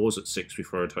play Laws at 6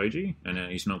 before Itoji, and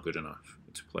he's not good enough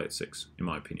to play at 6, in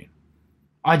my opinion.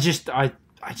 I just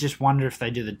wonder if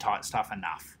they do the tight stuff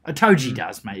enough. Itoji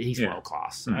does, mate. He's world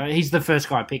class. He's the first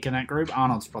guy I pick in that group.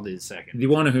 Arnold's probably the second. If you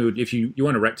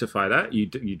want to rectify that, you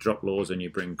drop Laws and you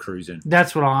bring Cruz in.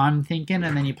 That's what I'm thinking,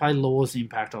 and then you play Laws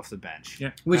impact off the bench.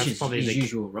 Yeah, which is his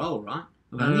usual role, right?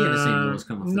 I've only ever seen Laws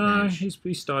come off the bench. No,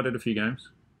 he started a few games.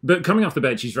 But coming off the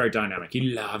bench, he's very dynamic. He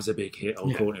loves a big hit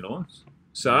on Courtney Lawrence.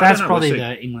 So that's probably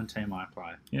the England team I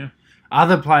play. Yeah.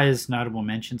 Other players, notable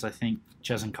mentions, I think,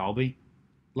 Jason Colby.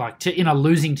 In a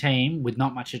losing team with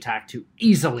not much attack, to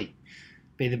easily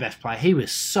be the best player. He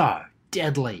was so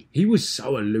deadly. He was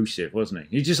so elusive, wasn't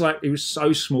he? He was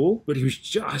so small, but he was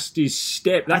just his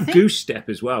step, goose step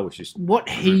as well, which is... What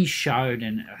he showed,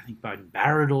 and I think Beauden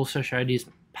Barrett also showed, his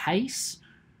pace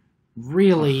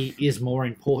really is more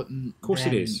important. Of course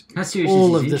it is.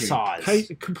 All of the size.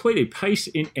 Pace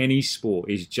in any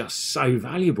sport is just so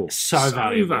valuable. So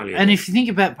valuable. And if you think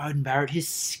about Beauden Barrett, his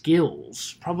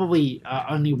skills probably are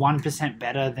only 1%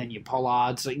 better than your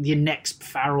Pollards, like your next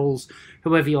Farrells,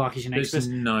 whoever you like is your next There's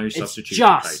best. no substitute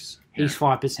for pace. He's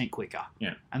 5% quicker.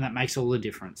 Yeah. And that makes all the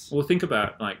difference. Well, think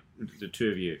about, like, the two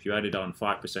of you. If you added on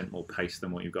 5% more pace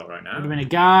than what you've got right now. Would have been a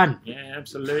guard. Yeah,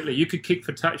 absolutely. You could kick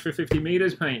for touch for 50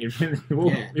 metres, mate. You've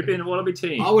been a Wallaby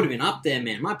team. I would have been up there,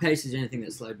 man. My pace is anything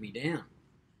that slowed me down.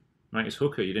 Mate, it's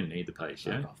hooker. You didn't need the pace,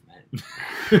 yeah? Fuck off,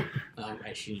 mate. I'll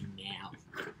race you now.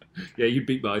 Yeah, you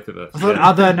beat both of us. I thought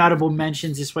other notable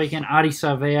mentions this weekend, Artie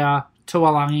Savea,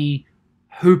 Tuolangi,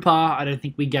 Hooper. I don't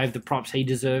think we gave the props he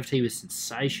deserved. He was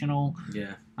sensational.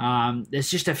 Yeah. There's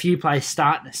just a few players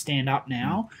starting to stand up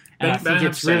now. And I think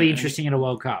it's really interesting in a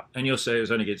World Cup. And you'll say it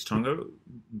was only against Tonga.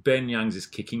 Ben Young's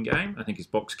kicking game, I think his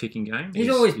box kicking game. He's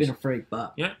always been a freak,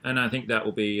 but... Yeah, and I think that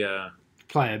will be...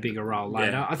 play a bigger role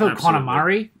later. Yeah, I thought absolutely. Conor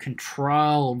Murray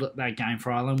controlled that game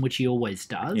for Ireland, which he always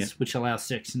does, which allows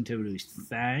Sexton to do his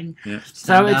thing. Yeah.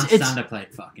 So it's Sander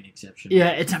played fucking exceptional. Yeah,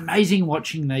 it's amazing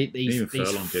watching these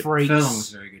freaks. Furlong was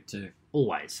very good too.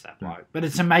 Always that bloke. But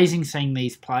it's amazing seeing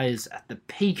these players at the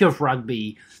peak of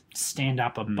rugby stand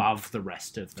up above the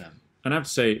rest of them. And I have to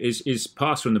say, his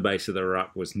pass from the base of the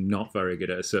ruck was not very good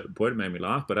at a certain point. It made me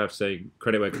laugh, but I have to say,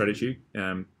 credit where credit's due.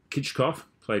 Kitchkov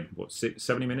played,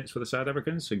 70 minutes for the South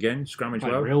Africans? Again, scrummage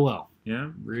Played well. real well.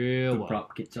 Yeah. Real Good well.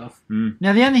 prop gets off.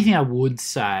 Now, the only thing I would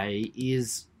say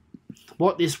is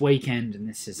what this weekend, and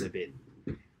this is a bit...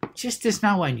 Just there's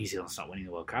no way New Zealand's not winning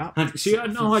the World Cup. See, I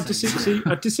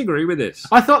disagree with this.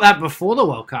 I thought that before the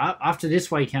World Cup. After this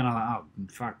weekend, I'm like, oh,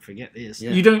 fuck, forget this.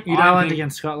 Yeah. You don't Ireland think,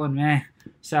 against Scotland, meh.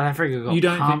 South Africa got you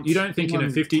don't pumped. think in a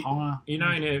England 50 Tonga. in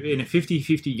a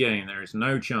 50-50 game there is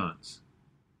no chance.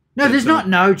 No, there's not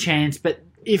no chance, but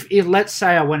if let's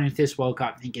say I went into this World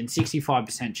Cup thinking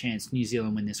 65% chance New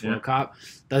Zealand win this World Cup,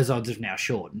 those odds have now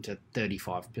shortened to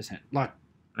 35%.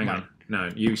 Hang on. No,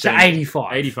 you to say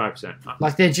 85. 85%.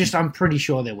 Like they're just, I'm pretty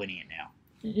sure they're winning it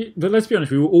now. But let's be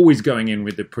honest, we were always going in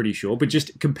with the pretty sure. But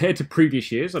just compared to previous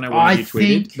years, I know what you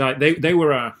tweeted, like they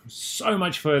were so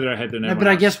much further ahead than everyone But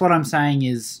I else. guess what I'm saying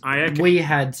is Okay. we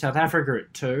had South Africa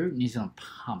at 2, New Zealand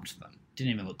pumped them.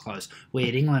 Didn't even look close. We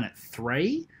had England at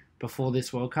 3 before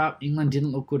this World Cup. England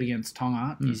didn't look good against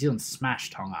Tonga. New Zealand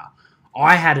smashed Tonga.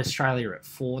 I had Australia at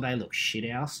 4. They look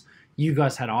shithouse. You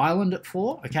guys had Ireland at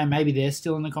 4. Okay, maybe they're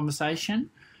still in the conversation.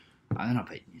 They're not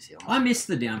beating New Zealand. I missed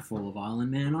the downfall of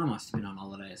Ireland, man. I must have been on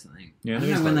holiday or something. Yeah, I don't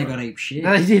know when they got heap shit.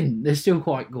 No, they didn't. They're still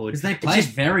quite good. Because they played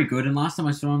very good, and last time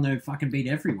I saw them, they fucking beat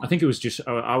everyone. I think it was just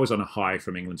I was on a high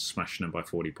from England smashing them by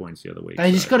 40 points the other week.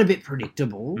 They just got a bit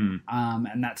predictable,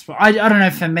 and that's what I don't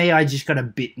know. For me, I just got a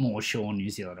bit more sure New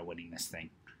Zealand are winning this thing.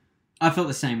 I felt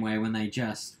the same way when they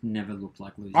just never looked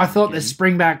like losing. I thought the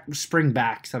again.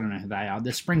 Springbacks, I don't know who they are,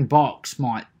 the Springboks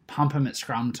might pump them at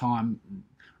scrum time,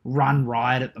 run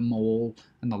riot at the maul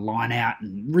and the line out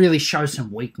and really show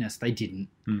some weakness. They didn't.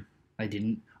 They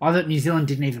didn't. I thought New Zealand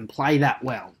didn't even play that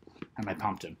well, and they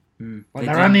pumped them. Like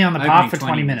they're only on the park for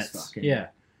 20 minutes. Yeah.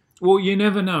 Well, you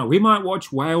never know. We might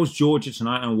watch Wales-Georgia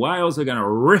tonight, and Wales are going to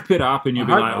rip it up, and you'll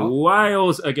be like,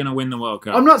 Wales are going to win the World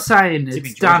Cup. I'm not saying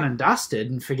it's done and dusted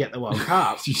and forget the World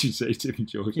Cup. You should say tipping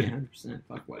Georgia. Yeah, 100%.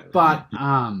 Fuck Wales. But,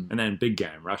 and then big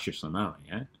game, Russia, Samoa,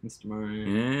 yeah? It's tomorrow.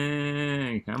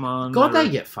 Yeah, come on. God, they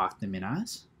get fucked, the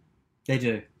minnows. They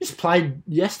do. Just played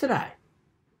yesterday.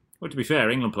 Well, to be fair,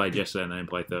 England played yesterday and then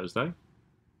played Thursday.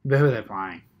 But who are they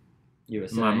playing?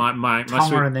 USA. My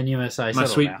Tonga and then USA. my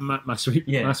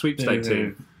sweepstake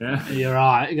team. Yeah, you're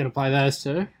right. You got to play those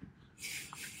two.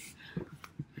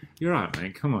 You're right,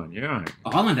 mate. Come on, you're right.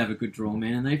 Ireland have a good draw,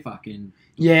 man, and they fucking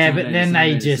but Sunday then to they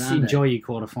Sunday to just Sunday. enjoy your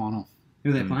quarterfinal. Who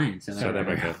are they playing? South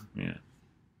Africa.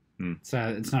 Yeah.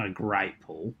 So it's not a great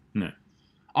pool. No.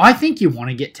 I think you want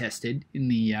to get tested in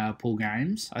the pool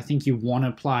games. I think you want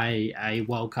to play a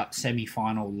World Cup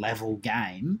semi-final level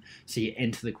game so you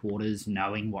enter the quarters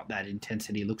knowing what that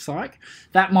intensity looks like.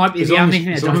 That might be the only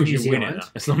thing that does New Zealand.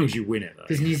 As long as you win it, though.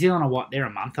 Because New Zealand are they're a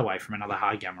month away from another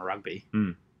hard game of rugby.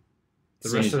 The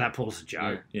rest of that pool's a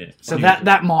joke. Yeah. So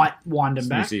that might wind them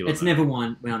back. It's never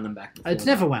wound them back before. It's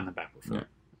never wound them back before.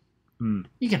 Yeah.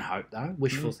 You can hope, though.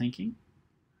 Wishful thinking.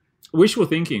 Wishful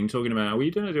thinking, talking about,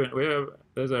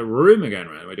 there's a rumour going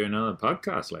around. We're doing another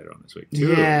podcast later on this week.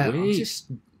 I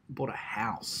just bought a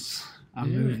house. I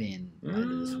move in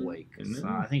later this week. So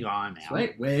I think I'm out.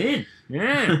 Sweet, we're in.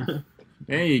 Yeah.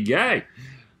 There you go.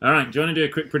 All right, do you want to do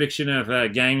a quick prediction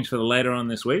of games for the later on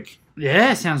this week?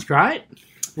 Yeah, sounds great.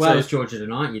 Wales, Georgia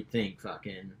tonight, you'd think,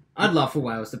 fucking... I'd love for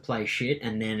Wales to play shit,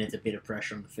 and then it's a bit of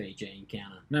pressure on the Fiji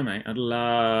encounter. No, mate. I'd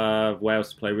love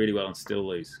Wales to play really well and still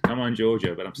lose. Come on,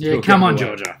 Georgia, but I'm still... Yeah, come on,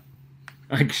 Georgia.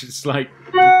 It's like...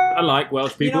 I like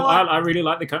Welsh people. know what? I really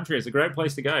like the country. It's a great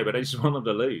place to go, but I just want them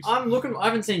to lose. I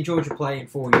haven't seen Georgia play in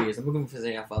 4 years. I'm looking to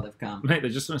see how far they've come. Mate,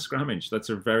 they're just in a scrummage. That's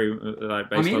a very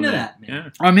based I'm into on that, man. Yeah.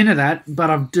 I'm into that, but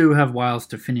I do have Wales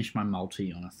to finish my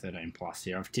multi on a 13 plus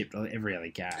here. I've tipped every other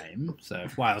game, so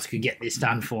if Wales could get this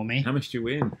done for me, How much do you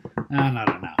win?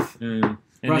 not enough. And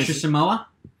Russia, this- Samoa.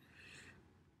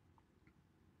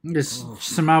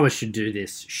 Samoa should do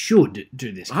this. Should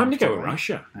do this. I'm going to go with comfortably.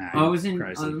 Russia. Nah, I was in.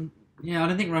 crazy. Yeah, I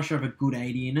don't think Russia have a good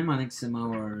 80 in them. I think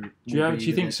Samoa. Do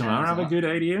you think Samoa have a good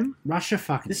ADM? Russia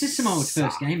fucking. This is Samoa's suck.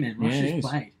 first game, man. Yeah, it Russia's is.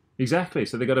 played. Exactly.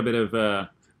 So they got a bit of.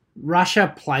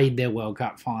 Russia played their World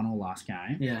Cup final last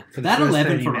game. Yeah, For the that first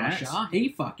 11 30 for minutes. Russia, he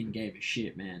fucking gave a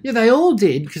shit, man. Yeah, they all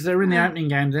did because they were in the opening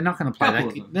game. They're not going to play Couple that.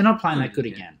 of them. They're not playing that good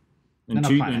Yeah. again. And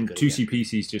They're not playing that good Tusi again.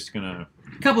 PC's just going to.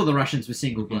 A couple of the Russians were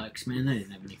single blokes, man. They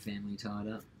didn't have any family tied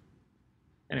up.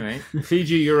 Anyway,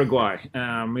 Fiji, Uruguay.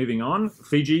 Moving on.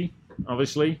 Fiji,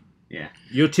 obviously. Yeah.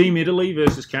 Your team, Italy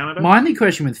versus Canada. My only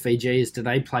question with Fiji is, do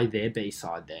they play their B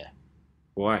side there?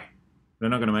 Why? They're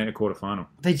not going to make a quarterfinal.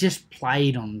 They just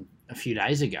played on a few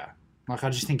days ago. Like, I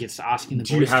just think it's asking the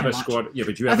Do you boys have too a much. squad? Yeah,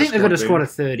 but do you I have think they've got a there? squad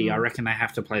of 30. I reckon they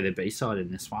have to play their B side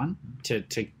in this one to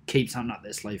keep something up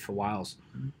their sleeve for Wales.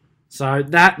 So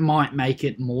that might make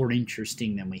it more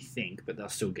interesting than we think, but they'll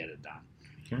still get it done.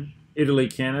 Okay. Italy,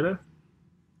 Canada.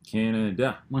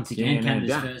 Canada. Once again, Canada.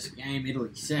 Canada's first game, Italy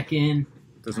second.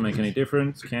 Doesn't make any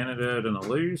difference. Canada going to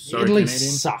lose. Sorry, Italy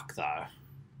Canadians. suck, though.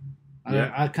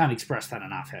 Yeah. I can't express that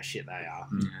enough, how shit they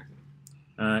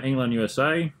are. England,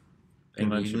 USA.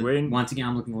 England should win. Once again,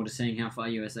 I'm looking forward to seeing how far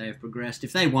USA have progressed.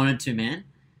 If they wanted to, man,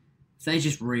 if they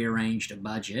just rearranged a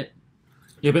budget,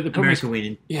 Yeah, but the problem America is, win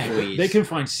in yeah, 4 years. they can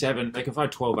find 7. They can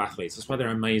find 12 athletes. That's why they're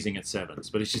amazing at sevens.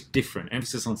 But it's just different.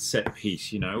 Emphasis on set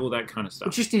piece, all that kind of stuff.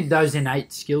 It's just those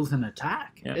innate skills in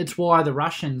attack. Yeah. It's why the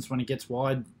Russians, when it gets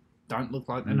wide, don't look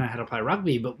like they know how to play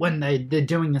rugby. But when they're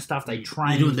doing the stuff they train,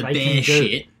 They're doing the they bear can do.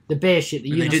 shit. The bear shit,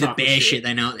 the When they do the unicycle bear shit. shit,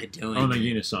 they know what they're doing. On a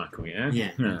unicycle, yeah?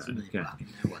 Yeah, Yeah, that's when they okay. fucking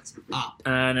know what's up.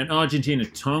 And an Argentina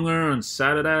Tonga on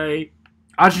Saturday.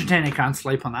 Argentina can't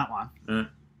sleep on that one.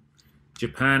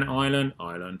 Japan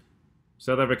Ireland.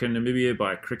 South Africa Namibia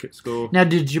by a cricket score. Now,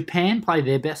 did Japan play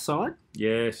their best side?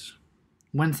 Yes.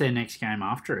 When's their next game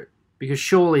after it? Because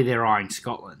surely they're eyeing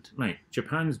Scotland. Mate,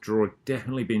 Japan's draw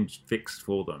definitely been fixed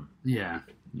for them. Yeah.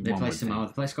 They one play would think. Samoa.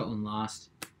 They play Scotland last.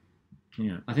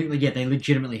 Yeah. I think they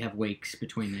legitimately have weeks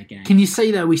between their games. Can you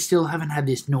see, though, we still haven't had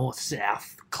this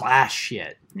north-south clash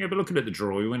yet? Yeah, but looking at the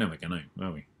draw, we're never going to,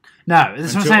 are we? No,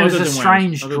 that's what I'm saying. It's a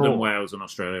strange Other draw. than Wales and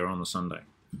Australia on the Sunday.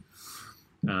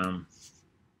 All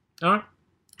right.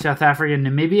 South Africa and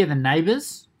Namibia, the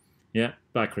neighbours. Yeah,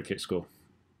 by cricket score.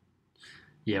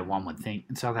 Yeah, one would think.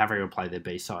 And South Africa will play their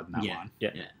B side in that Yeah. one.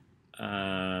 Yeah.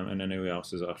 And then who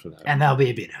else is after that? And they'll be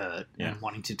a bit hurt Yeah. and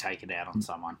wanting to take it out on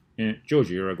someone. Yeah,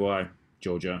 Georgia, Uruguay,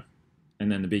 Georgia.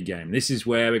 And then the big game. This is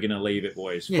where we're going to leave it,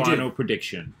 boys. Yeah, Final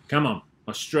prediction. Come on.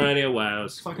 Australia,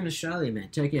 Wales. Fucking Australia, man.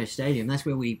 Tokyo Stadium. That's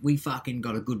where we fucking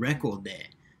got a good record there.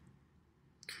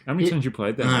 How many times you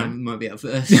played that, man? Might be our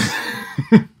first.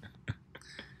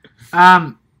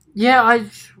 Yeah,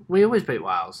 we always beat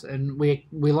Wales, and we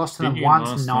lost to Didn't them you once,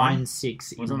 last time?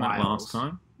 9-6 in Wasn't Wales. that last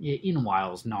time? Yeah, in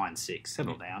Wales, 9-6.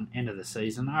 Settle down. End of the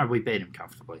season. Oh, we beat them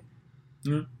comfortably.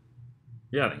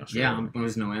 Yeah, I think Australia yeah, would.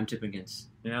 there's no way I'm tipping against.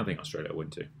 Yeah, I think Australia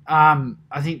would too. I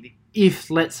think if,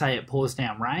 let's say, it pours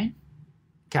down rain,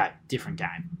 okay, different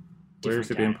game. Where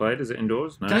is it being played? Is it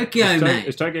indoors? No. Tokyo, mate.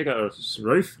 Is Tokyo got a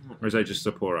roof? Or is that just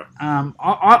Sapporo?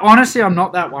 I honestly, I'm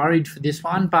not that worried for this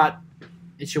one, but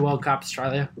it's your World Cup,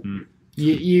 Australia. Mm.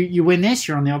 You win this,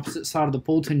 you're on the opposite side of the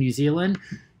pool to New Zealand.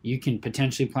 You can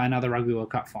potentially play another Rugby World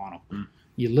Cup final. Mm.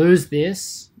 You lose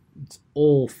this, it's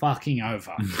all fucking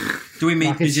over. Do we meet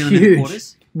Like, New it's Zealand in the huge.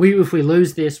 quarters? If we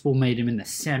lose this, we'll meet them in the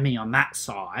semi on that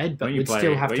side, but Won't you we'd play-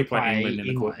 still have won't to you play play England in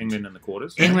the England. England in the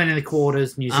quarters. England in the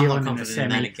quarters, New I'm not Zealand in the confident in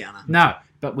that semi. encounter. No,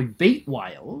 but we beat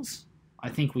Wales. I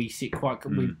think we sit quite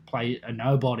good. Mm. We play a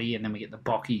nobody, and then we get the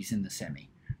Bockies in the semi.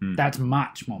 Mm. That's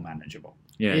much more manageable.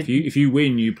 Yeah, if you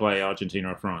win, you play Argentina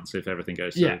or France if everything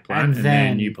goes to plan, and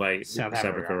then you play South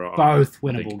Africa Africa. or Both I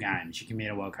winnable think. games. You can be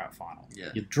in a World Cup final. Yeah.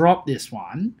 You drop this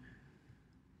one.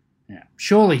 Yeah,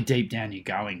 surely deep down you're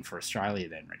going for Australia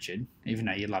then, Richard. Even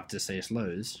though you'd love to see us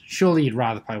lose, surely you'd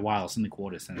rather play Wales in the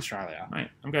quarters than Australia. Mate,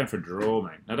 I'm going for a draw,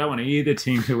 mate. I don't want either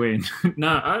team to win.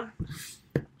 No,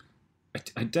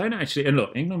 I don't actually. And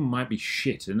look, England might be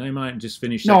shit, and they might just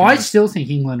finish. No, second I most- still think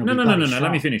England will No, be no, no, no, bloody no.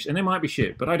 Let me strong. finish. And they might be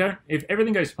shit, but I don't. If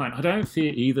everything goes to plan, I don't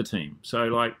fear either team. So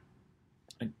like,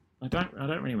 I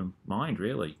don't really mind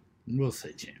really. We'll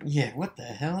see, Jim. Yeah, what the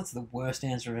hell? That's the worst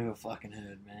answer I've ever fucking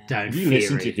heard, man. Don't If you fear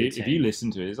listen to either if team. you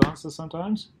listen to his answers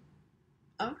sometimes,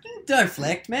 Don't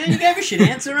flex, man. You gave a shit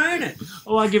answer, own it.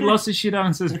 Oh, I give lots of shit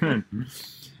answers, man.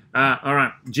 All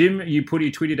right, Jim, you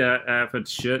tweeted out for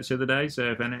shirts the other day.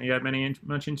 So, if you had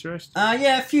much interest?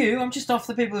 Yeah, a few. I'm just off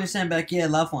the people who send back, yeah,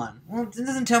 love one. Well, it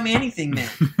doesn't tell me anything, man.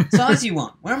 Size you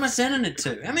want? Where am I sending it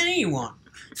to? How many you want?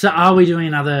 So are we doing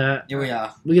another... Here we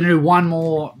are. We're going to do one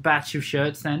more batch of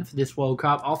shirts then for this World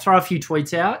Cup. I'll throw a few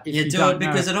tweets out. If Yeah, you do don't it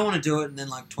because know. I don't want to do it and then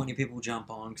like 20 people jump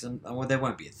on because there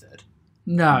won't be a third.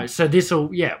 No, so we're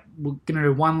going to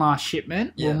do one last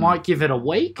shipment. Yeah. We might give it a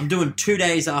week. I'm doing 2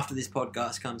 days after this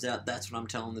podcast comes out. That's what I'm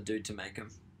telling the dude to make them.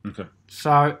 Okay.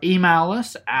 So email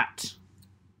us at...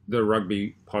 The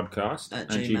Rugby Podcast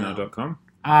At at gmail.com. Um,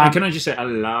 And can I just say, I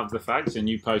love the facts, and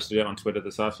you posted it on Twitter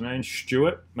this afternoon.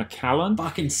 Stuart McCallan.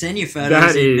 Fucking send your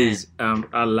photos That in, is,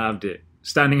 I loved it.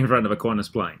 Standing in front of a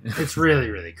Qantas plane. it's really,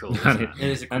 really cool. That isn't is- it? It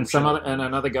is a cool And shot.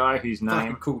 another guy whose Fucking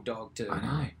name... cool dog too. I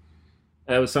know.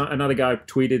 There was another guy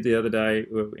tweeted the other day,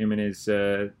 him and his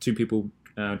two people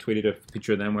tweeted a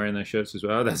picture of them wearing their shirts as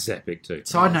well. That's epic too.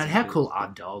 Side note, how cool are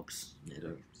dogs? Yeah,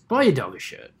 dog. Buy your dog a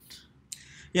shirt.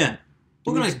 Yeah.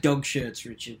 Organise dog shirts,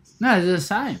 Richard. No, they're the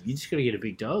same. You just got to get a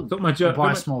big dog. Thought my Or job,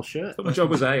 buy a small shirt. thought my job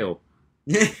was ale,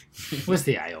 Yeah. Where's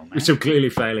the ale, man? which I'm clearly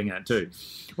failing at too.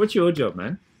 What's your job,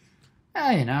 man?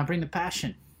 I bring the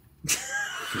passion.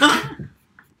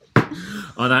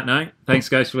 On that note, thanks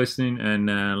guys for listening, and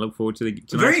look forward to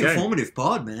tonight's Very game. informative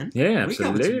pod, man. Yeah, We covered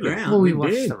some absolutely. ground. Well, we we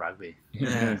watched did. the rugby.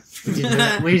 Yeah. We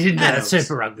didn't do that Adults.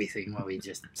 Super Rugby thing where we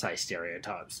just say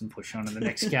stereotypes and push on to the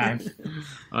next game.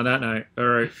 On that note, all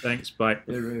right, thanks, bye.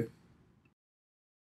 Hooroo.